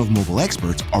 Our team of mobile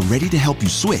experts are ready to help you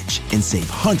switch and save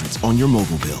hundreds on your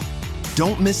mobile bill.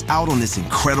 Don't miss out on this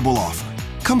incredible offer.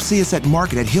 Come see us at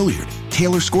Market at Hilliard,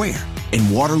 Taylor Square,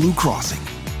 and Waterloo Crossing.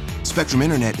 Spectrum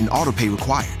Internet and autopay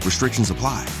required. Restrictions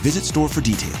apply. Visit store for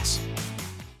details.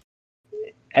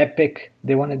 Epic.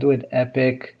 They want to do it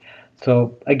epic.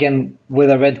 So again, with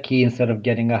a red key, instead of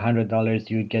getting $100,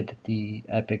 you get the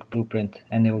epic blueprint,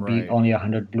 and it will be only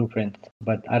 100 blueprints.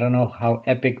 But I don't know how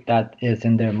epic that is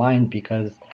in their mind,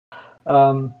 because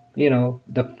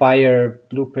the fire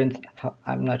blueprints.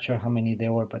 I'm not sure how many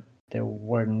there were, but there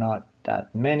were not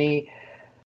that many.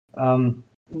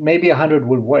 Maybe 100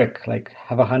 would work. Like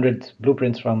have 100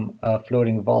 blueprints from a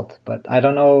floating vault, but I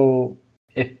don't know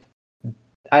if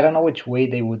I don't know which way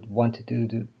they would want to do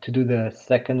the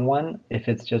second one. If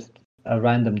it's just a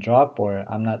random drop, or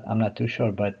I'm not too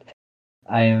sure. But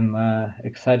I am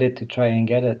excited to try and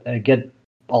get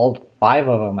all 5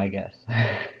 of them, I guess.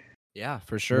 Yeah,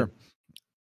 for sure.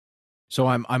 So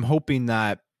I'm hoping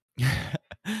that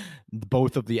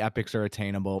both of the epics are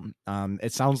attainable.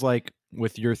 It sounds like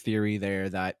with your theory there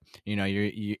that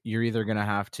you're either gonna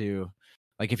have to,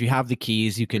 like, if you have the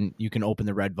keys, you can open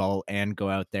the red vault and go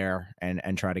out there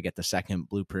and try to get the second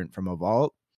blueprint from a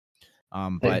vault.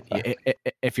 But Exactly.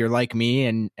 if you're like me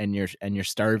and you're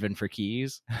starving for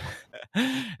keys,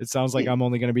 it sounds like I'm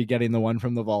only going to be getting the one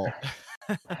from the vault.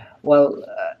 Well,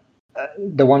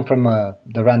 the one from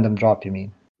the random drop, you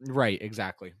mean? Right,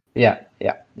 exactly. Yeah.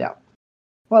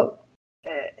 Well,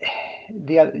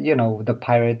 the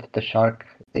pirate, the shark,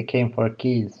 they came for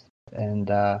keys, and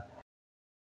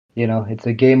it's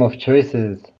a game of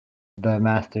choices, the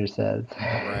master says.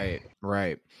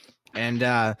 Right. And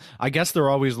I guess they're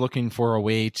always looking for a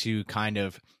way to kind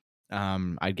of,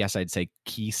 I guess I'd say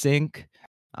key sync.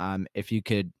 If you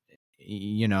could,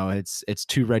 it's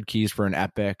 2 red keys for an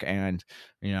epic, and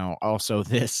also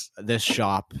this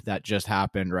shop that just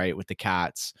happened, right, with the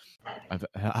cats.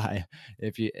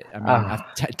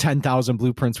 10,000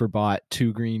 blueprints were bought,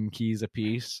 2 green keys a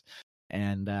piece,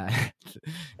 and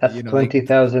that's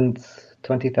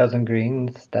 20,000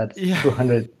 greens. That's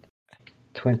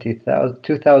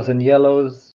 2,000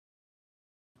 yellows,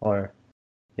 or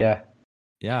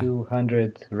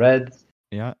 200 reds.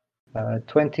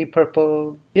 20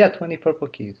 purple. 20 purple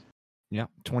keys. Yeah,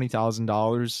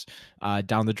 $20,000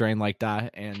 down the drain like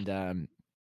that, and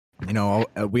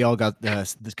we all got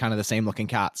this kind of the same looking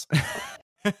cats.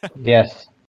 Yes.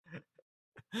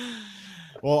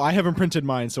 Well, I haven't printed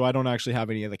mine, so I don't actually have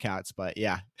any of the cats, but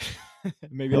yeah,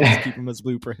 maybe I'll just keep them as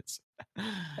blueprints.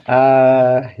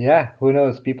 Who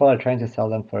knows? People are trying to sell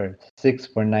them for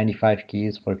 95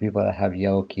 keys for people that have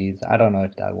yellow keys. I don't know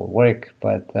if that will work,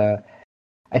 but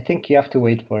I think you have to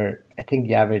wait for. I think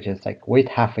the average is like wait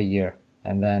half a year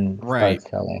and then start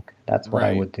selling. That's what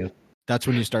I would do. That's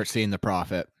when you start seeing the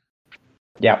profit.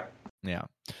 Yeah.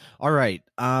 All right.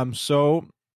 So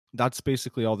that's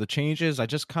basically all the changes. I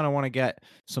just kind of want to get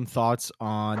some thoughts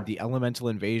on the elemental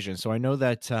invasion. So I know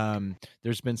that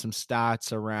there's been some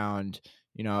stats around,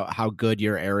 how good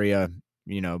your area,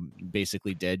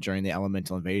 basically did during the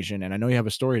elemental invasion. And I know you have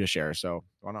a story to share. So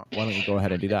why don't you go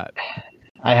ahead and do that?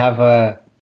 I have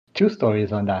 2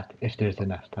 stories on that, if there's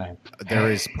enough time. There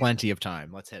is plenty of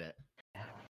time. Let's hit it.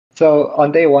 So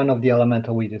on day 1 of the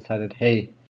elemental, we decided, hey,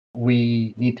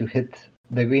 we need to hit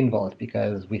the green vault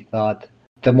because we thought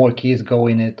the more keys go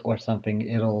in it or something,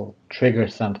 it'll trigger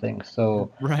something.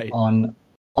 So on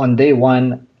day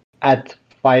 1 at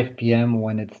 5 p.m.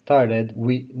 when it started,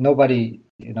 we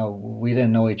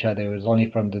didn't know each other. It was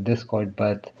only from the Discord.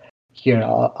 But here,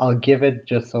 I'll give it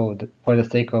just so for the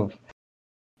sake of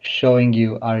showing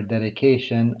you our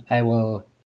dedication, I will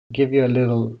give you a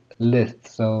little list.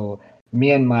 So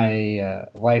me and my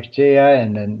wife Jaya,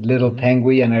 and then little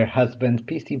Penguin and her husband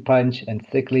PC Punch and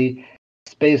Sickly,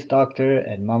 Space Doctor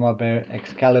and Mama Bear,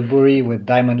 Excaliburi with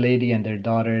Diamond Lady and their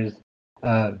daughters,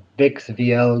 Vix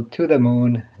VL, To the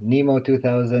Moon, Nemo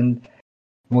 2000,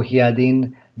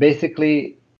 Muhiadin.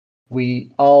 Basically,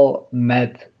 we all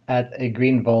met at a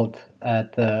green vault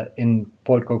in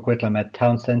Port Coquitlam at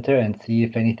Town Center and see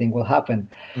if anything will happen.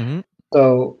 Mm-hmm.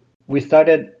 So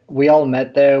we all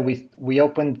met there. We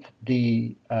opened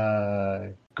the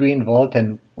green vault,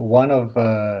 and one of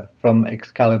from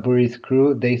Excaliburi's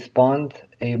crew, they spawned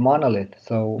a monolith.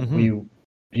 So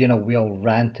we all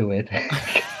ran to it.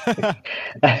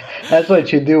 That's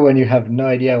what you do when you have no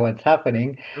idea what's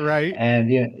happening. Right.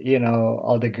 And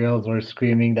all the girls were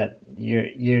screaming that your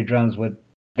eardrums would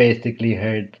basically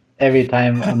hurt every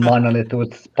time a monolith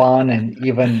would spawn, and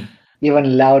even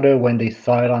louder when they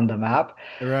saw it on the map.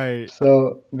 Right.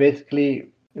 So basically,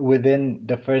 within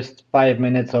the first 5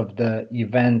 minutes of the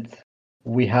event,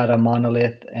 we had a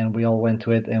monolith, and we all went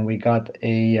to it, and we got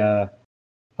a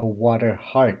water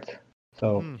heart.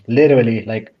 So literally,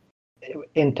 like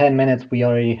in 10 minutes, we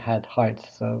already had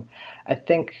hearts. So I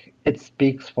think it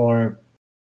speaks for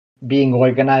being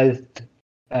organized.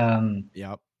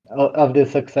 Of the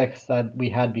success that we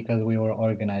had because we were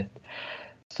organized.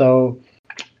 So,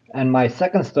 and my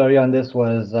second story on this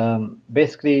was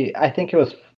basically, I think it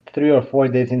was 3 or 4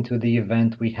 days into the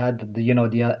event, we had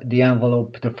the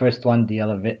envelope, the first one, the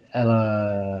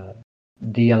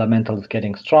elemental is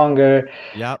getting stronger.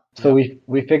 So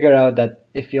we figure out that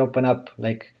if you open up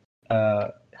like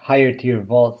higher tier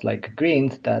vaults like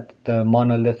greens, that the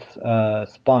monoliths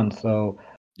spawn. So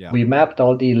we mapped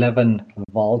all the 11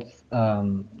 vaults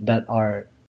that are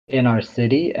in our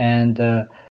city, and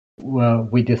well,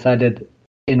 we decided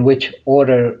in which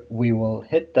order we will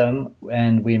hit them,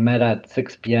 and we met at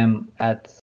 6 p.m.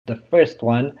 at the first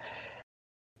one,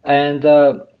 and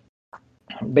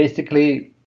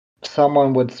basically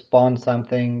someone would spawn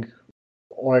something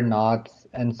or not,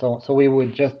 and so we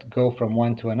would just go from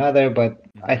one to another. But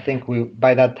I think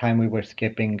by that time we were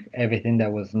skipping everything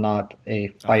that was not a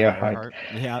fire heart.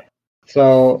 Yeah.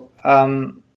 So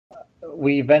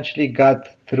we eventually got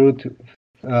through to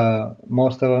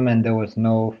most of them, and there was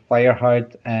no fire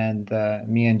heart. And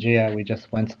me and Jia, we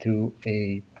just went to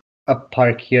a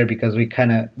park here because we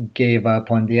kind of gave up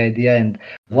on the idea. And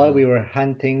while we were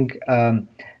hunting,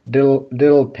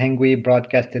 little Pengui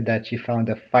broadcasted that she found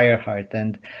a fire heart,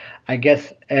 and I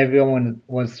guess everyone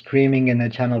was screaming in the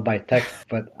channel by text,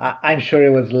 but I'm sure it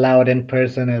was loud in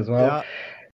person as well. Yeah.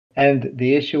 And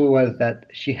the issue was that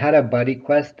she had a buddy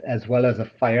quest as well as a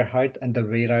fire heart, and the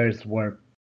radars were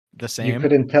the same. You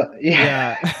couldn't tell.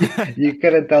 Yeah. You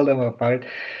couldn't tell them apart.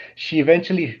 She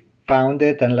eventually found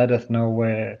it and let us know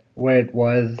where it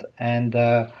was, and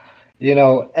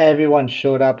everyone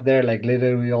showed up there. Like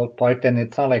literally, we all parked, and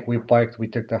it's not like we parked, we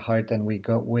took the heart, and we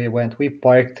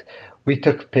parked, we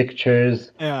took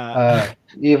pictures. Yeah.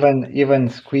 Even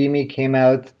Squeamy came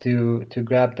out to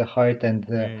grab the heart, and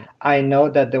Right. I know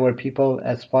that there were people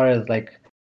as far as like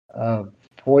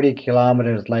 40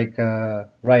 kilometers, like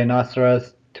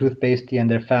Rhinoceros, Toothpasty, and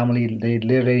their family. They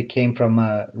literally came from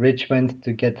Richmond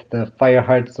to get the fire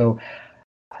heart. So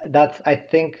that's, I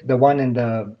think, the one in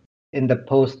the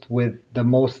post with the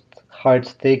most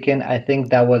hearts taken. I think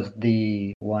that was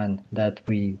the one that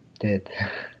we did.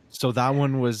 So that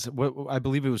one was what I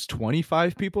believe it was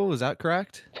 25 people. Is that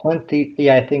correct? 20.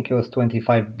 Yeah, I think it was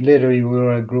 25. Literally, we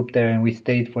were a group there, and we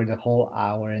stayed for the whole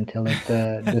hour until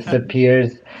it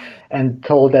disappears, and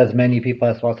told as many people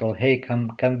as possible, "Hey,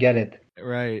 come get it."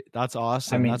 Right. That's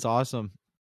awesome. I mean, that's awesome.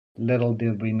 Little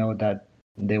did we know that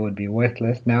they would be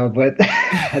worthless now, but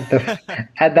at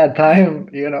that time,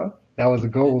 that was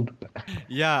gold.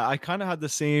 Yeah, I kind of had the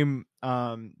same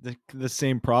the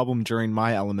same problem during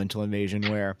my elemental invasion,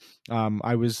 where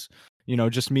I was,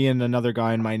 just me and another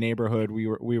guy in my neighborhood. We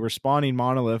were spawning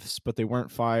monoliths, but they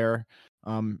weren't fire.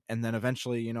 And then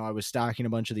eventually, I was stacking a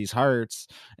bunch of these hearts,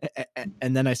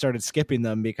 and then I started skipping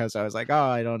them because I was like, oh,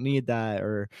 I don't need that,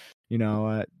 or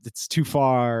it's too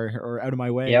far or out of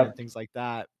my way, or things like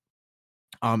that.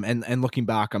 And looking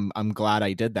back, I'm glad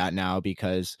I did that now,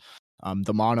 because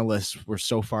the monoliths were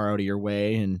so far out of your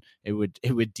way, and it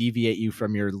would deviate you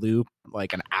from your loop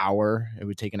like an hour. It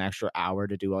would take an extra hour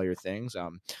to do all your things.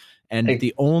 And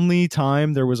the only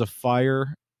time there was a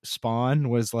fire spawn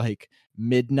was like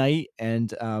midnight, and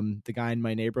the guy in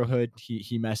my neighborhood,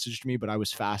 he messaged me, but I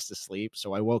was fast asleep,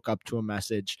 so I woke up to a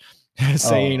message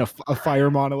saying a fire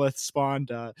monolith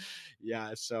spawned.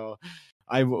 So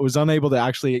I was unable to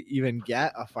actually even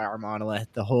get a fire monolith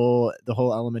the whole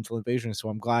elemental invasion. So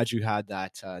I'm glad you had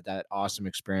that awesome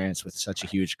experience with such a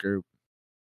huge group.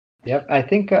 Yep, I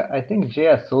think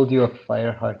Jaya sold you a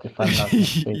fire heart, if I'm not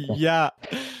mistaken.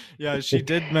 Yeah, she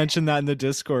did mention that in the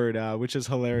Discord, which is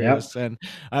hilarious. Yep. And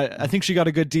I think she got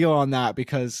a good deal on that,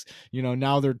 because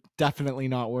now they're definitely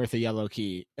not worth a yellow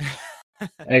key.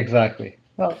 Exactly.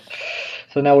 Well,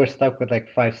 so now we're stuck with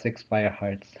like 5-6 fire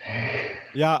hearts.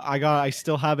 Yeah, I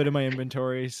still have it in my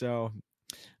inventory, so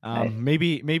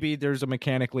maybe there's a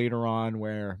mechanic later on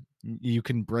where you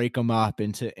can break them up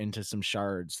into some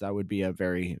shards. That would be a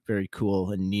very, very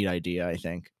cool and neat idea, I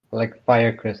think. Like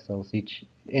fire crystals, each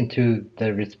into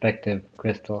the respective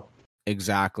crystal.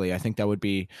 Exactly. I think that would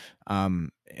be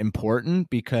important,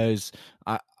 because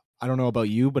I don't know about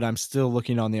you, but I'm still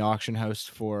looking on the auction house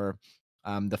for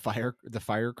the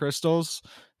fire crystals,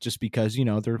 just because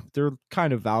they're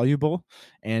kind of valuable,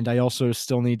 and I also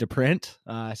still need to print.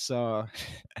 So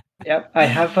yep, I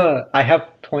have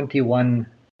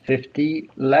 2150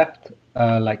 left,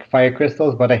 like fire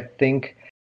crystals, but I think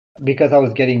because I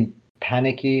was getting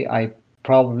panicky, I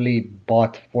probably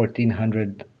bought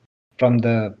 1400 from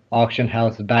the auction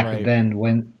house back then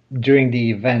during the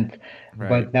event. Right.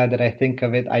 But now that I think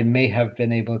of it, I may have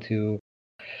been able to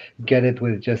get it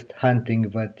with just hunting,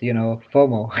 but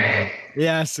FOMO.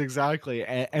 Yes, exactly.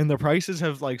 And the prices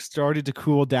have like started to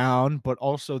cool down, but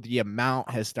also the amount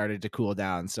has started to cool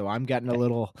down. So I'm getting a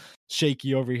little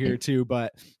shaky over here too,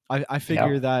 but I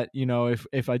figure that,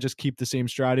 if I just keep the same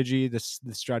strategy, the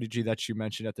strategy that you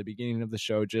mentioned at the beginning of the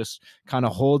show, just kind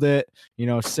of hold it,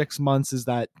 6 months is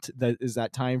that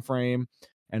time frame.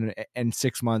 And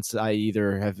 6 months, I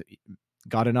either have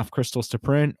got enough crystals to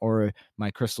print, or my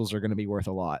crystals are going to be worth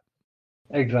a lot.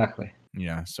 Exactly.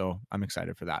 Yeah. So I'm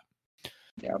excited for that.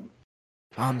 Yeah.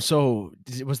 So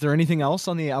was there anything else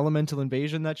on the elemental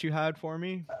invasion that you had for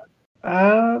me?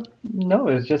 No,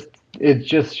 it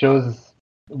just shows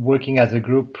working as a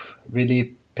group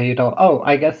really paid off. Oh,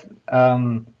 I guess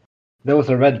there was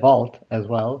a red vault as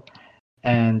well,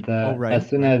 and as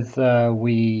soon as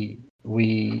we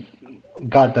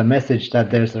got the message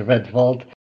that there's a red vault,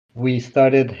 we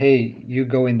started, hey, you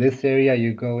go in this area,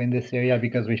 you go in this area,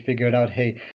 because we figured out,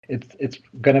 hey, it's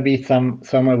gonna be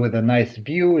somewhere with a nice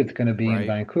view. It's gonna be in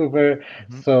Vancouver.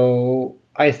 Mm-hmm. So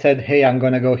I said, hey, I'm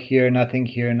gonna go here, nothing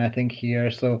here, nothing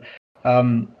here. So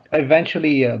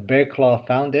eventually Bear Claw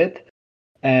found it,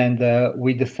 and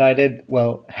we decided,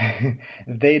 well,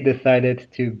 they decided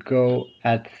to go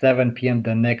at 7 p.m.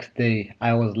 the next day.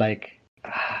 I was like,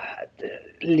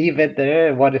 leave it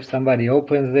there. What if somebody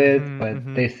opens it?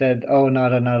 But they said, oh,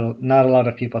 not a lot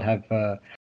of people have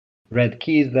red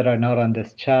keys that are not on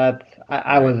this chat.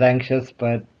 I was anxious,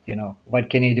 but what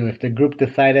can you do? If the group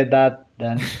decided that,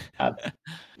 then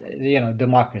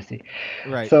democracy.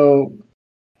 Right. So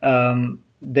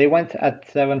they went at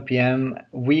 7 p.m.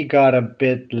 We got a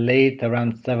bit late,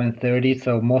 around 7:30,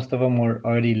 so most of them were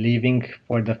already leaving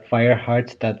for the fire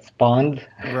hearts that spawned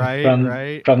from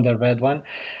the red one.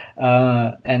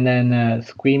 And then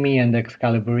Squeamy and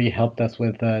Excaliburi helped us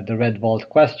with the Red Vault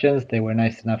questions. They were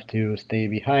nice enough to stay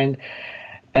behind.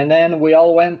 And then we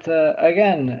all went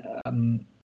again,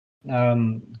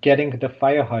 getting the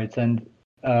fire hearts. And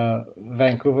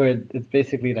Vancouver, it's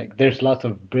basically like there's lots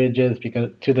of bridges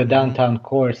because to the downtown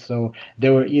core. So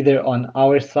they were either on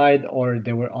our side or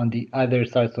they were on the other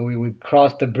side. So we would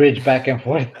cross the bridge back and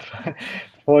forth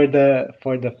for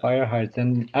the fire hearts.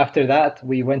 And after that,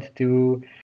 we went to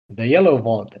the yellow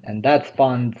vault, and that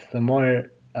spawned some more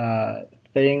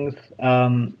things.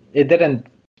 It didn't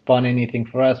spawn anything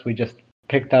for us. We just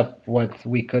picked up what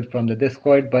we could from the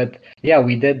Discord, but yeah,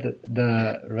 we did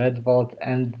the red vault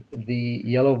and the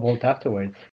yellow vault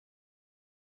afterwards.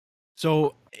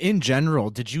 So in general,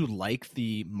 did you like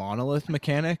the monolith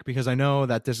mechanic? Because I know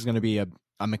that this is going to be a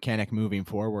mechanic moving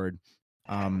forward.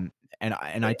 And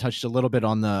I touched a little bit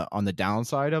on the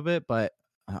downside of it, but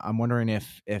I'm wondering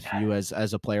if you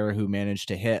as a player who managed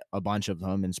to hit a bunch of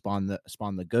them and spawn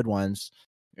the good ones,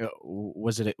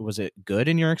 was it good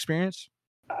in your experience?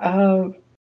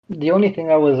 The only thing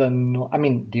I was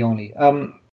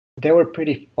they were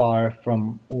pretty far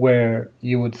from where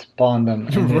you would spawn them.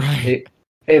 And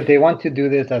if they want to do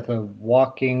this as a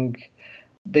walking,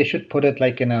 they should put it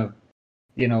like in a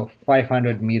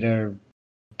 500 meter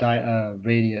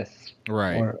radius,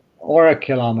 or a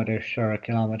kilometer, sure, a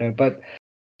kilometer, but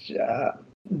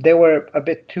they were a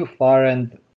bit too far,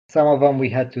 and some of them we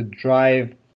had to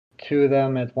drive to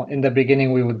them. In the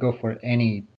beginning, we would go for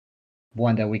any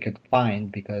one that we could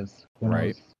find, because who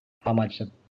knows how much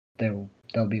they'll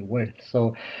be worth.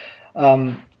 So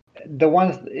the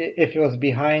ones, if it was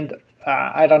behind,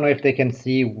 I don't know if they can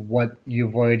see what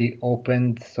you've already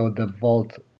opened. So the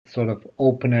vault sort of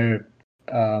opener,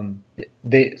 I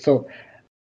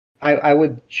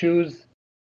would choose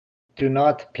do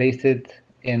not place it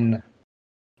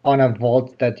on a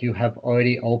vault that you have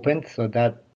already opened. So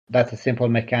that's a simple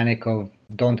mechanic of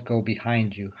don't go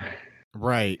behind you.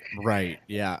 Right,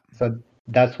 yeah. So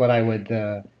that's what I would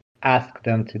ask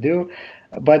them to do,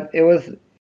 but it was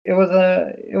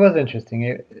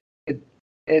interesting.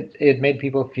 It made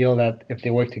people feel that if they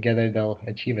work together, they'll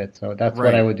achieve it. So that's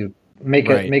what I would do. Make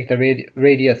the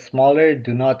radius smaller.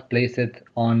 Do not place it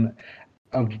on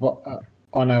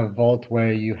a vault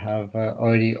where you have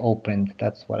already opened.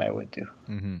 That's what I would do.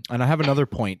 Mm-hmm. And I have another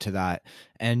point to that.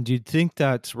 And you'd think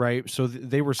that's right. So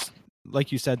they were,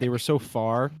 like you said, they were so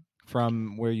far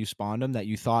from where you spawned them that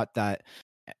you thought that,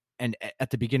 and at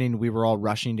the beginning we were all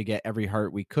rushing to get every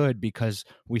heart we could because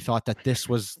we thought that this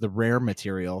was the rare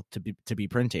material to be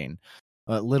printing.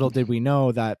 Little did we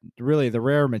know that really the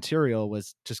rare material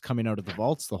was just coming out of the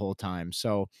vaults the whole time.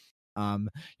 So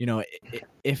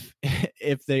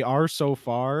if they are so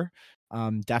far,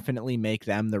 definitely make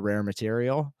them the rare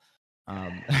material.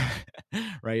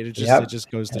 Right, it just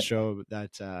goes to show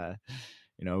that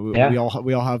we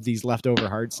all have these leftover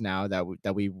hearts now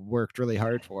that we worked really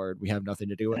hard for. We have nothing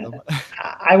to do with them.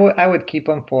 I would keep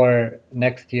them for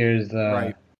next year's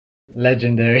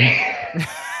legendary,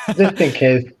 just in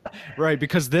case. Right,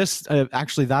 because this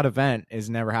actually that event is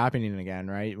never happening again.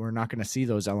 Right, we're not going to see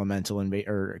those elemental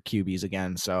or QBs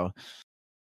again. So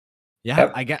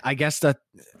yeah, yep. I guess that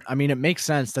it makes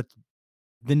sense that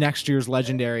the next year's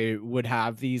legendary would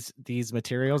have these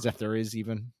materials if there is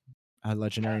even a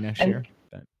legendary next year.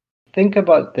 Think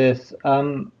about this.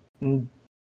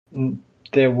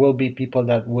 There will be people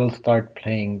that will start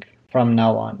playing from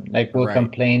now on. Like we'll Right.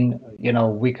 complain,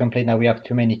 we complain that we have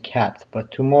too many cats,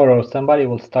 but tomorrow somebody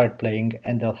will start playing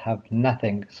and they'll have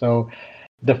nothing. So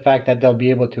the fact that they'll be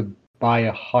able to buy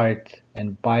a heart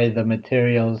and buy the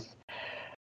materials,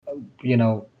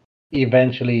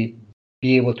 eventually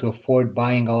be able to afford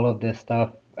buying all of this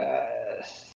stuff.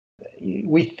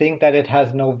 We think that it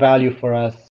has no value for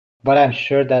us, but I'm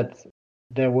sure that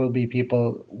there will be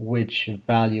people which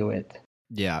value it.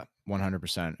 Yeah,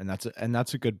 100%. And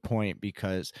that's a good point,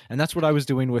 because that's what I was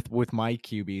doing with my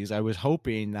QBs. I was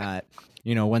hoping that,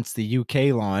 once the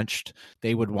UK launched,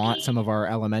 they would want some of our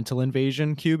Elemental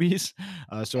Invasion QBs.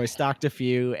 So I stocked a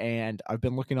few, and I've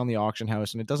been looking on the auction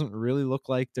house, and it doesn't really look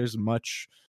like there's much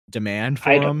demand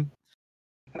for them.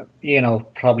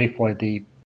 Probably for the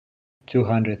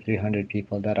 200, 300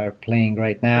 people that are playing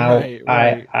right now.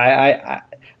 Right. I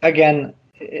again,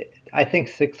 I think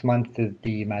 6 months is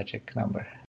the magic number.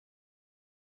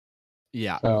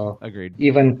 Yeah, so agreed.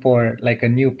 Even for like a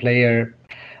new player,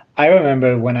 I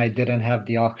remember when I didn't have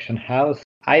the auction house,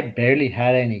 I barely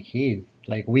had any keys.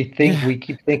 Like we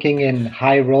keep thinking in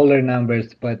high roller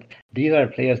numbers, but these are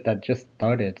players that just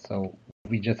started, so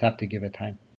we just have to give it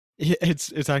time.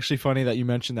 It's actually funny that you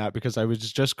mentioned that, because I was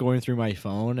just going through my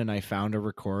phone and I found a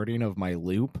recording of my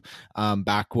loop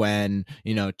back when,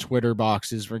 Twitter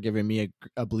boxes were giving me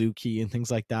a blue key and things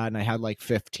like that, and I had like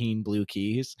 15 blue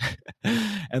keys.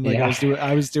 And like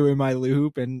I was doing my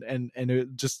loop, and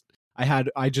it just I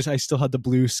still had the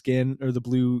blue skin, or the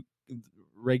blue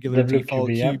regular blue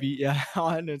default QB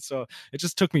on, and so it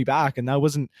just took me back, and that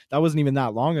wasn't even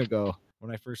that long ago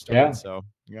when I first started. So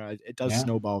it does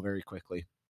snowball very quickly.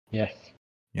 Yes.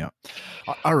 Yeah.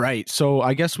 All right. So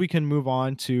I guess we can move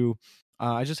on to,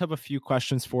 I just have a few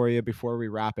questions for you before we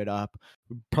wrap it up.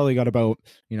 We've probably got about,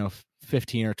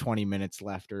 15 or 20 minutes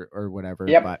left or whatever.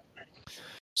 Yep. But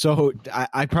so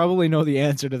I probably know the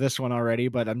answer to this one already,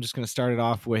 but I'm just going to start it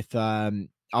off with,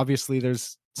 obviously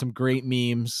there's some great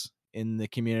memes in the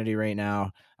community right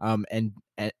now. And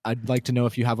I'd like to know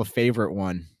if you have a favorite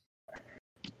one.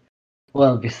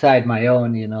 Well, beside my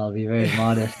own, I'll be very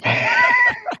modest.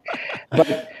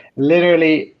 But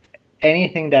literally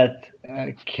anything that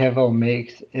Kevo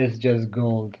makes is just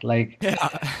gold. Like,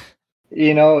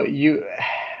 we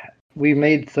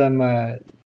made some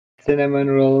cinnamon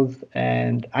rolls,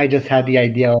 and I just had the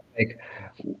idea of like,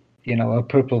 a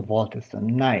purple vault is some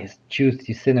nice,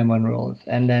 juicy cinnamon rolls.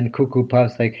 And then Cuckoo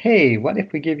Puff's like, hey, what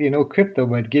if we give you no crypto,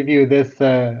 but give you this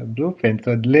blueprint?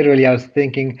 So literally I was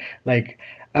thinking like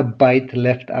a bite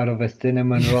left out of a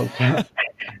cinnamon roll. So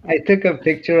I took a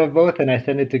picture of both and I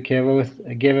sent it to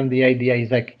Kevo, gave him the idea.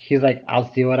 He's like,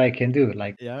 I'll see what I can do.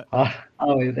 Like,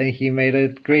 and he made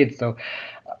it great. So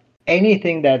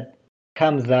anything that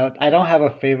comes out, I don't have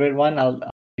a favorite one, I'll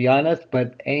be honest,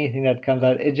 but anything that comes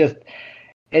out,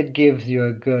 it gives you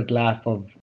a good laugh of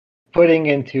putting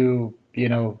into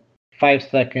 5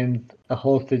 seconds a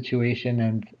whole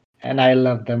situation, and I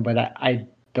love them, but I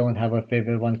don't have a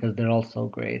favorite one because they're all so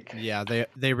great. Yeah,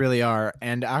 they really are.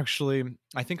 And actually,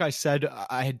 I think I said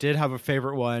I did have a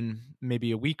favorite one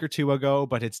maybe a week or two ago,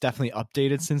 but it's definitely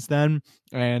updated since then.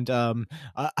 And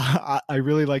I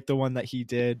really like the one that he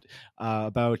did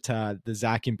about the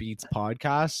Zach and Beats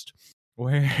podcast,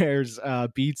 where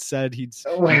Beats said he'd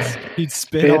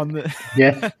spit on the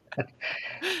yes.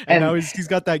 and now he's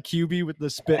got that QB with the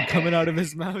spit coming out of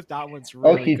his mouth. That one's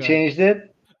really good. Changed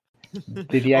it?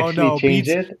 Did he actually change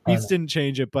it? Beats didn't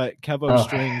change it, but Kevo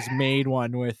Strings made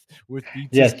one with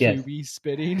Beats' QB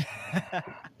spitting.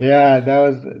 Yeah, that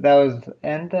was,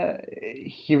 and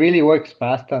he really works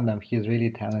fast on them. He's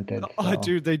really talented. Oh,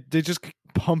 dude, they just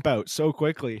pump out so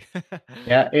quickly.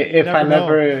 Yeah, if I'm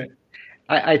ever,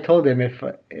 I told him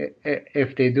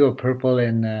if they do a purple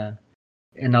in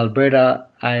Alberta,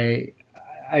 I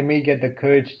may get the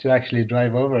courage to actually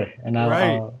drive over, and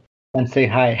I'll and say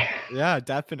hi. Yeah,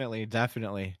 definitely.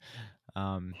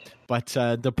 But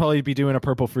they'll probably be doing a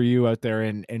purple for you out there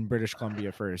in British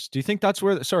Columbia first. Do you think that's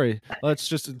where? Sorry, let's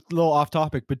just a little off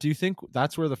topic. But do you think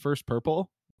that's where the first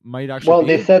purple might actually?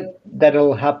 They said that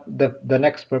it'll have the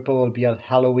next purple will be at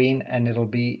Halloween, and it'll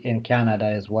be in Canada,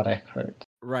 is what I've heard.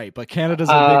 Right, but Canada's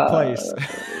a big place.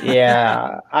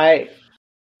 Yeah, I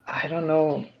don't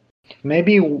know.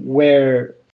 Maybe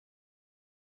where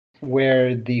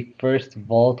the first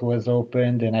vault was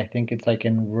opened, and I think it's like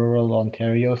in rural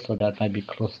Ontario, so that might be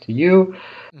close to you.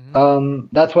 Mm-hmm.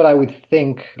 That's what I would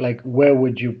think. Like, where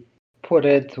would you put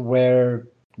it? Where,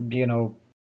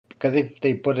 because if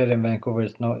they put it in Vancouver,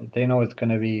 they know it's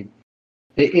going to be.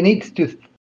 It needs to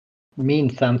mean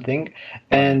something,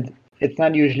 and it's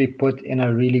not usually put in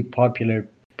a really popular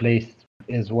place,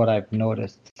 is what I've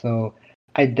noticed. So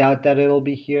I doubt that it'll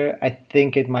be here. I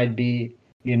think it might be,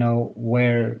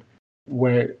 where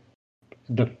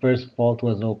the first vault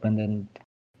was opened, and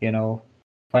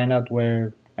find out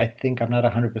where. I think I'm not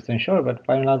 100% sure, but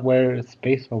find out where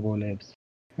Space Hobo lives.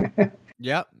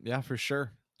 Yeah, for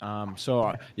sure.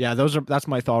 So yeah, that's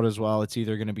my thought as well. It's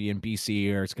either going to be in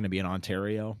BC or it's going to be in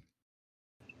Ontario.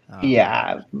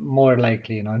 Yeah, more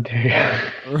likely in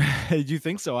Ontario. Do you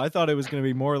think so? I thought it was going to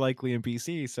be more likely in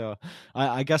BC. So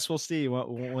I guess we'll see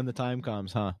when the time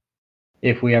comes, huh?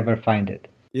 If we ever find it.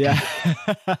 Yeah.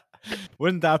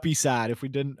 Wouldn't that be sad if we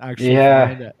didn't actually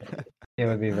find it? It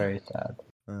would be very sad.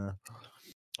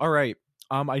 All right.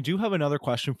 I do have another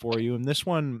question for you, and this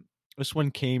one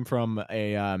came from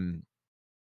a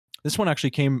this one actually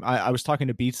came. I was talking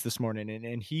to Beats this morning,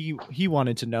 and he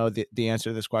wanted to know the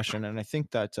answer to this question, and I think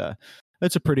that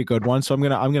that's a pretty good one. So I'm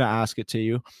gonna ask it to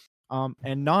you.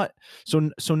 And not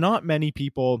not many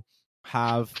people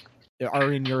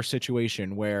are in your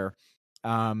situation where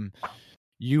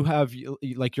you have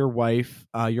like your wife,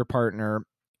 your partner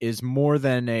is more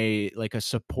than a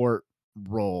support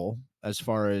role as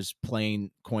far as playing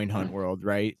Coin Hunt World,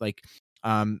 right? Like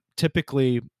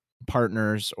typically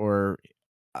partners or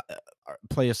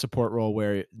play a support role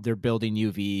where they're building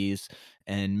UVs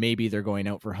and maybe they're going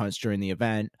out for hunts during the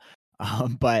event.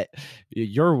 But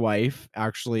your wife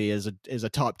actually is a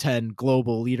top 10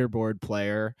 global leaderboard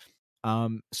player.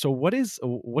 So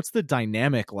what's the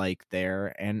dynamic like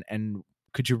there? And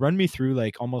could you run me through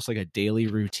like almost like a daily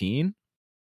routine?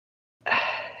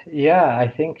 Yeah, I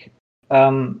think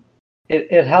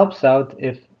it helps out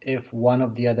if one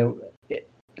of the other,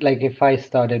 like if I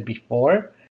started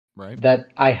before, right? That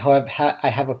I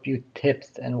have a few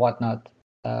tips and whatnot.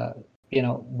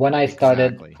 When I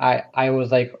started, Exactly. I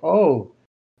was like, oh,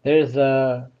 there's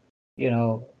from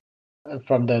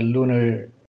the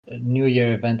Lunar New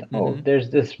Year event. Oh, there's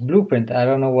this blueprint. I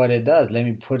don't know what it does. Let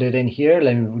me put it in here.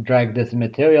 Let me drag this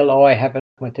material. Oh, I have enough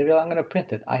material. I'm gonna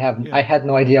print it. I had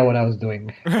no idea what I was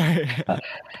doing. Right.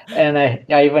 And I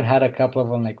even had a couple of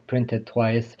them like printed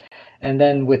twice. And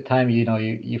then with time,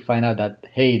 you find out that,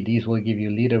 hey, these will give you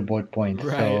leaderboard points.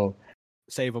 Right. So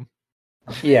save them.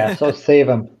 yeah, so save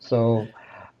them. So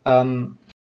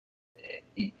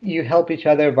you help each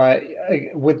other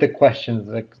by with the questions.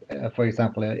 Like for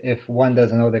example, if one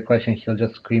doesn't know the question, he'll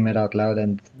just scream it out loud,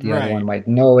 and the other one might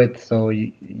know it. So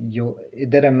it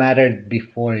didn't matter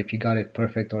before if you got it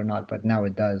perfect or not, but now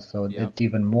it does. So it's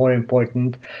even more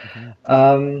important.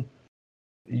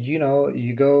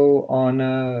 You go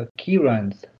on key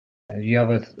runs. You have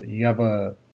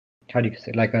a how do you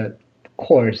say, like a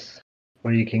course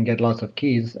where you can get lots of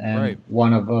keys, and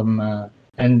one of them,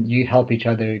 and you help each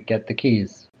other get the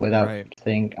keys without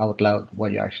saying out loud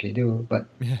what you actually do. But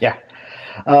yeah.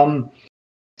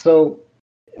 So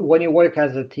when you work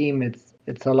as a team,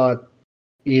 it's a lot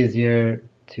easier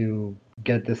to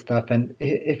get this stuff. And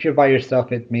if you're by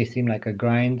yourself, it may seem like a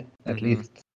grind. At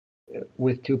least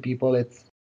with two people, it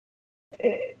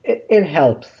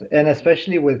helps, and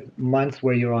especially with months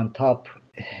where you're on top,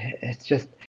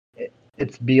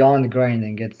 it's beyond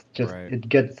grinding. It's just it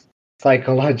gets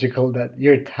psychological that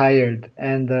you're tired.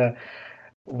 And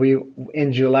we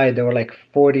in July there were like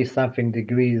 40 something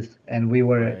degrees, and we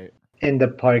were in the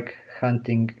park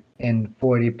hunting in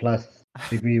 40 plus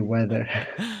degree weather.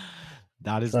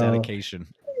 That is dedication.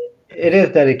 It is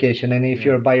dedication, and if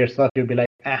you're by yourself, you'll be like,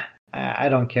 I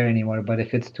don't care anymore. But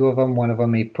if it's two of them, one of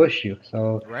them may push you.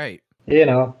 So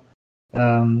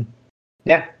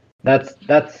yeah,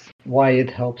 that's why it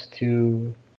helps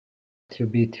to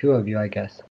be two of you, I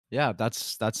guess. Yeah,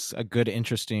 that's a good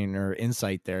interesting or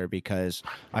insight there, because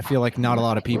I feel like not a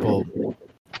lot of people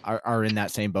are in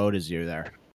that same boat as you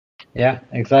there. Yeah,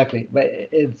 exactly. But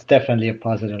it's definitely a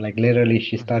positive. Like literally,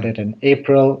 she started in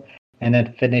April and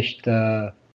then finished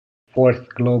fourth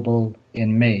global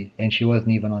in May, and she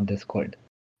wasn't even on Discord.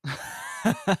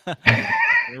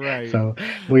 So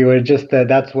we were just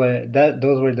those were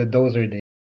the dozer days.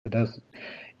 Those,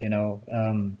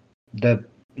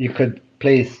 you could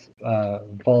place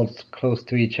vaults close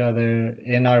to each other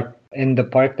in the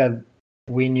park that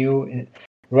we knew.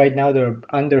 Right now there are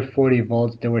under 40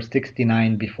 vaults. There were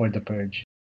 69 before the purge.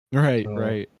 Right.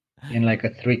 In like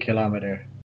a 3 kilometer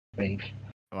range.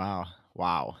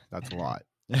 Wow, that's a lot.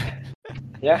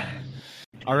 Yeah.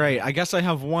 All right, I guess I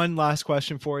have one last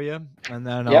question for you, and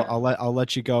then I'll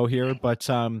let you go here. But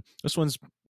this one's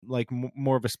like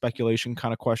more of a speculation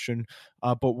kind of question.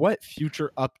 But what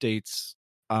future updates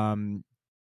are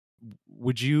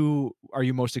you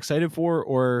most excited for,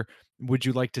 or would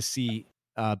you like to see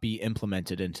be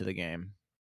implemented into the game?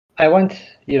 I want,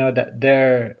 that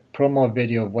their promo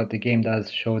video of what the game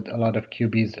does showed a lot of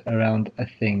QBs around a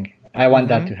thing. I want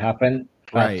that to happen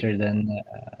Right. faster than,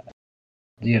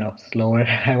 slower.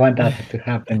 I want that to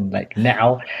happen like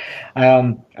now.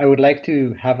 I would like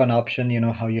to have an option,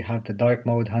 how you have the dark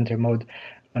mode, hunter mode,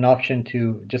 an option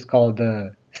to just call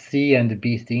the see and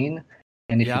be seen.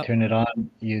 And if you Yep. turn it on,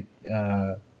 you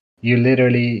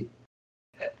literally,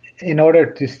 in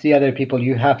order to see other people,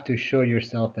 you have to show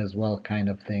yourself as well, kind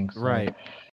of thing. So, Right.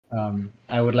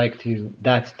 I would like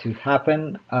that to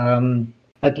happen.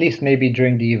 At least maybe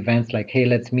during the events, like, hey,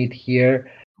 let's meet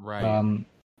here. Right.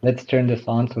 Let's turn this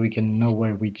on so we can know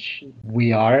where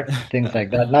we are. Things like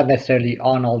that. Not necessarily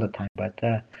on all the time, but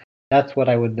that's what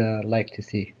I would like to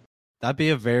see. That'd be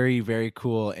a very, very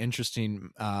cool,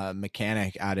 interesting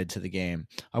mechanic added to the game.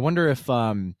 I wonder if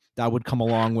that would come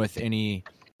along with any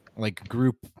like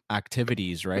group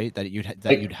activities, right? That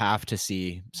you'd have to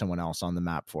see someone else on the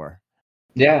map for.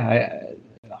 Yeah,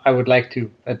 I would like to,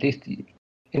 at least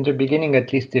in the beginning,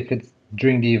 at least if it's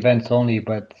during the events only,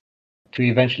 but to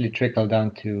eventually trickle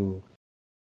down to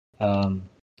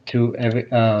every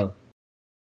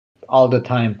all the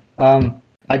time.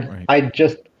 I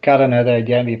just got another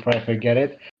idea before I forget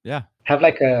it. Yeah. Have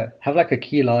like a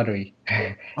key lottery.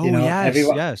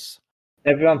 Yes.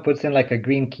 Everyone puts in like a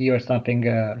green key or something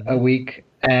a week,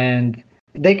 and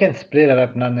they can split it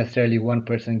up. Not necessarily one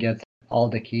person gets all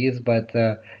the keys, but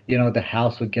the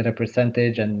house would get a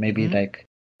percentage, and maybe like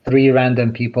 3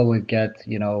 random people would get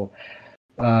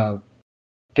 50%,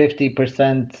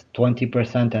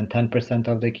 20%, and 10%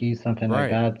 of the keys, something like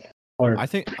that. Or I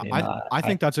think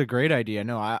that's a great idea.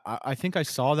 No, I think I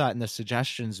saw that in the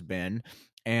suggestions bin,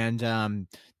 and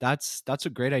that's a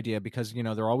great idea because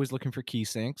they're always looking for key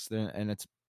sinks, and it's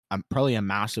probably a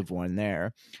massive one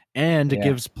there, and it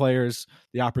gives players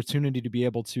the opportunity to be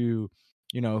able to,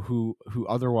 who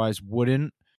otherwise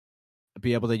wouldn't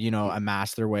be able to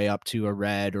amass their way up to a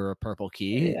red or a purple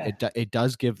key. It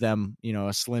does give them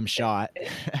a slim shot.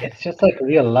 It's just like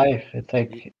real life. It's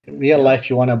like real life.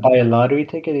 You want to buy a lottery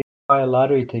ticket, you buy a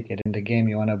lottery ticket. In the game,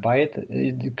 you want to buy it.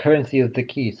 The currency is the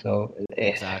key. So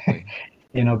exactly.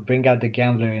 Bring out the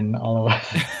gambler in all of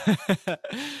us.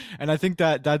 And I think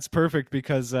that's perfect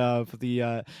because of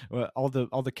the all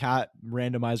the cat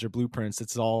randomizer blueprints.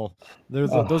 It's all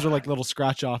those are like little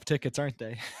scratch off tickets, aren't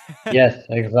they? Yes,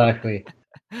 exactly.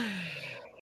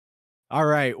 All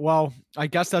right. Well, I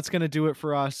guess that's going to do it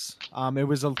for us. It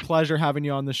was a pleasure having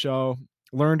you on the show.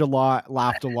 Learned a lot,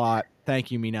 laughed a lot.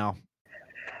 Thank you, Minel.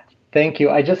 Thank you.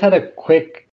 I just had a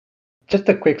quick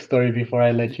story before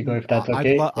I let you go, if that's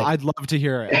okay. I'd love to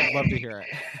hear it.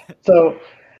 So,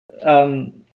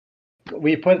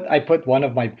 I put one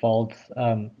of my vaults,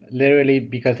 literally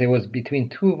because it was between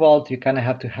 2 vaults. You kind of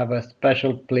have to have a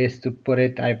special place to put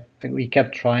it. We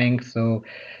kept trying, so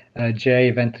Jay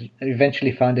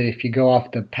eventually found it. If you go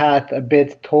off the path a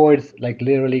bit towards, like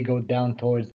literally go down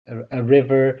towards a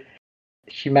river,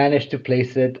 she managed to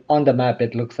place it on the map.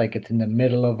 It looks like it's in the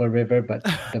middle of a river, but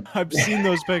I've seen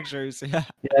those pictures. Yeah.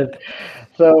 Yes.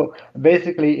 So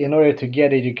basically, in order to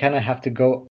get it, you kind of have to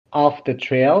go off the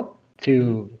trail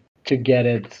to get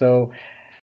it. So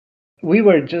we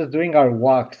were just doing our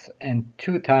walks, and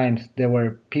 2 times there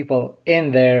were people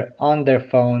in there on their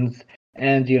phones,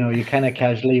 and you kind of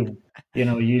casually,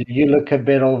 you look a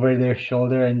bit over their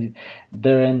shoulder, and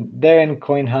they're in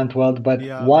Coin Hunt World. But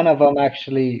one of them,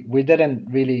 actually, we didn't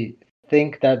really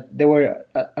think that they were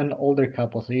an older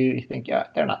couple. So you think, yeah,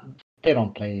 they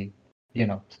don't play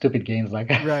stupid games like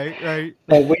that. Right.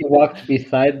 So we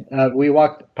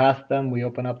walked past them. We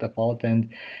opened up the vault,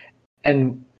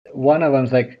 and one of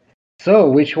them's like, so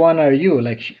which one are you?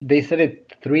 Like, they said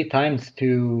it 3 times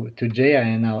to Jaya,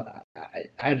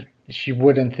 and she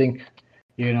wouldn't think,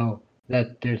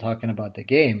 that they're talking about the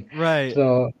game. Right.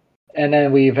 So, and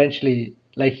then he eventually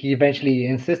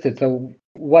insisted. So,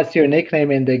 what's your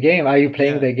nickname in the game? Are you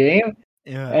playing the game?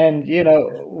 Yeah. And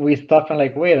we stopped and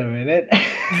like, wait a minute.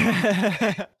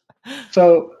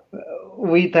 So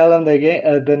we tell him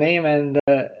the name, and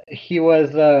he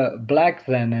was Black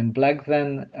Zen, and Black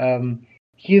Zen,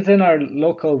 he's in our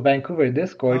local Vancouver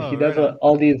Discord. He does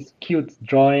all these cute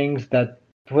drawings that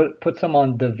puts them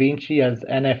on DaVinci as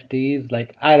NFTs.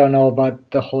 Like, I don't know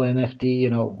about the whole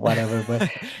NFT, whatever, but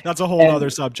that's a whole other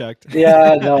subject.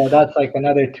 Yeah, no, that's like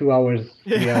another 2 hours,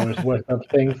 3 hours worth of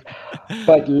things.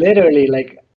 But literally,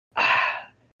 like,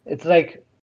 it's like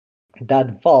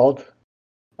that vault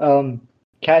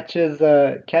catches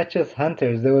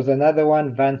hunters. There was another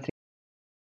one, Vancy,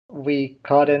 we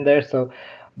caught in there. So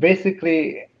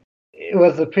basically, it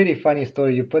was a pretty funny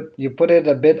story. You put it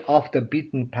a bit off the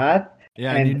beaten path,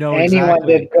 Yeah, and you know anyone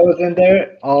exactly. that goes in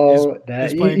there,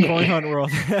 Is playing Coin Hunt World.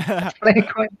 playing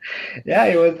coin. Yeah,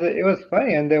 it was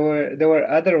funny, and there were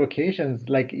other occasions,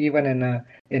 like even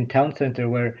in town center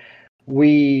where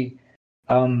we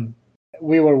um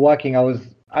we were walking.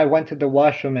 I went to the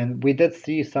washroom, and we did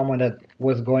see someone that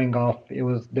was going off. They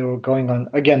were going on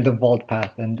again the vault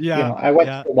path, and Yeah, I went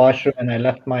to yeah. the washroom and I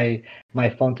left my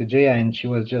phone to Jaya, and she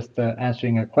was just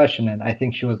answering a question, and I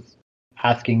think she was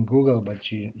asking Google, but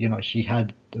she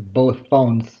had both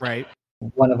phones, Right.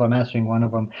 one of them answering one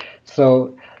of them.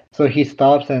 So he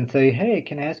stops and say, "Hey,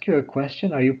 can I ask you a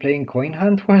question? Are you playing Coin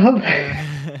Hunt World?"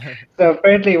 So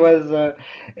apparently it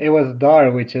was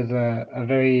Dar, which is a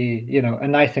very a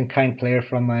nice and kind player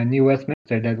from New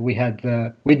Westminster that we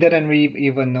didn't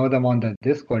even know them on the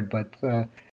Discord, but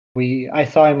I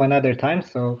saw him another time,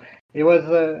 so it was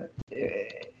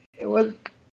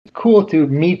cool to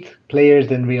meet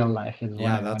players in real life is what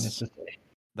Yeah, I wanted to say.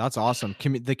 that's awesome.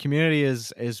 The community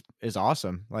is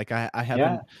awesome. Like I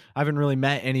Yeah. haven't really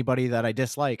met anybody that I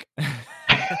dislike.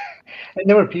 And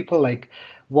there were people like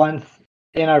once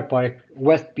in our park,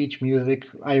 West Beach Music.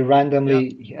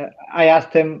 Yep. I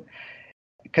asked him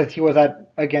because he was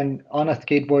again on a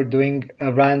skateboard doing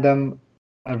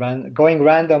going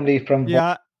randomly from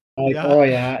Yeah. like, Yeah. oh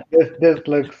yeah, this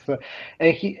looks,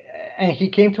 and he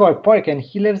came to our park, and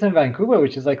he lives in Vancouver,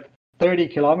 which is like 30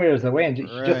 kilometers away, and he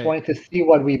just Right. wanted to see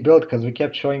what we built because we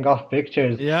kept showing off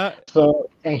pictures. Yeah. So,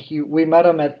 and we met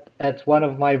him at one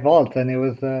of my vaults, and it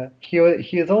was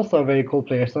he is also a very cool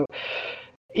player. So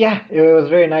yeah, it was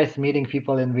very nice meeting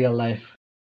people in real life.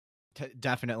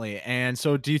 Definitely. And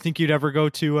so, do you think you'd ever go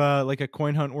to like a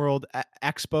Coin Hunt World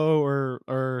expo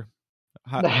or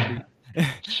how do you?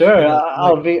 Sure,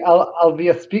 Like, I'll be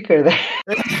a speaker there.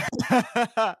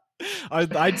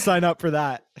 I'd sign up for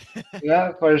that.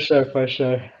 Yeah, for sure, for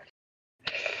sure.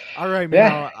 All right, Yeah.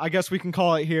 Minel, I guess we can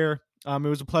call it here. It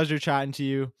was a pleasure chatting to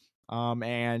you.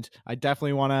 And I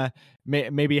definitely want to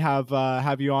maybe have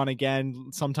you on again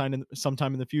sometime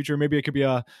in the future. Maybe it could be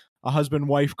a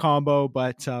husband-wife combo,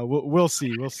 but we'll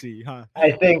see. We'll see, huh?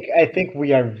 I think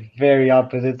we are very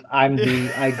opposites.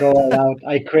 I go all out.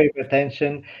 I crave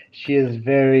attention. She is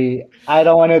very. I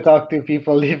don't want to talk to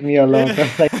people. Leave me alone. So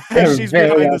it's like they're She's very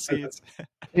behind the opposite.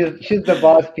 scenes. She's the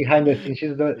boss behind the scenes.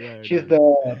 She's the Right, she's right.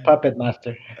 the puppet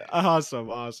master. Awesome.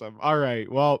 All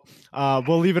right. Well,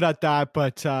 we'll leave it at that.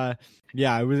 But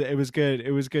yeah, it was good.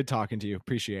 It was good talking to you.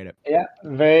 Appreciate it. Yeah,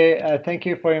 very. Thank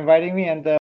you for inviting me,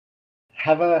 and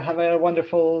have a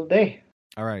wonderful day.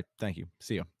 All right. Thank you.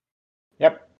 See you.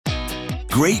 Yep.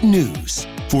 Great news!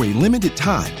 For a limited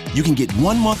time, you can get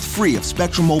 1 month free of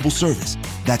Spectrum Mobile service.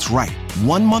 That's right,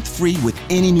 1 month free with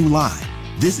any new line.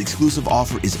 This exclusive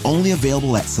offer is only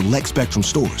available at select Spectrum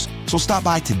stores, so stop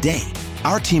by today.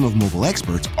 Our team of mobile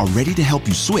experts are ready to help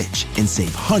you switch and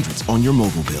save hundreds on your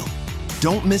mobile bill.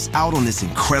 Don't miss out on this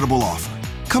incredible offer.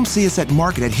 Come see us at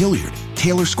Market at Hilliard,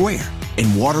 Taylor Square,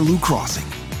 and Waterloo Crossing.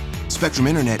 Spectrum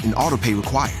Internet and autopay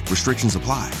required. Restrictions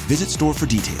apply. Visit store for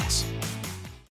details.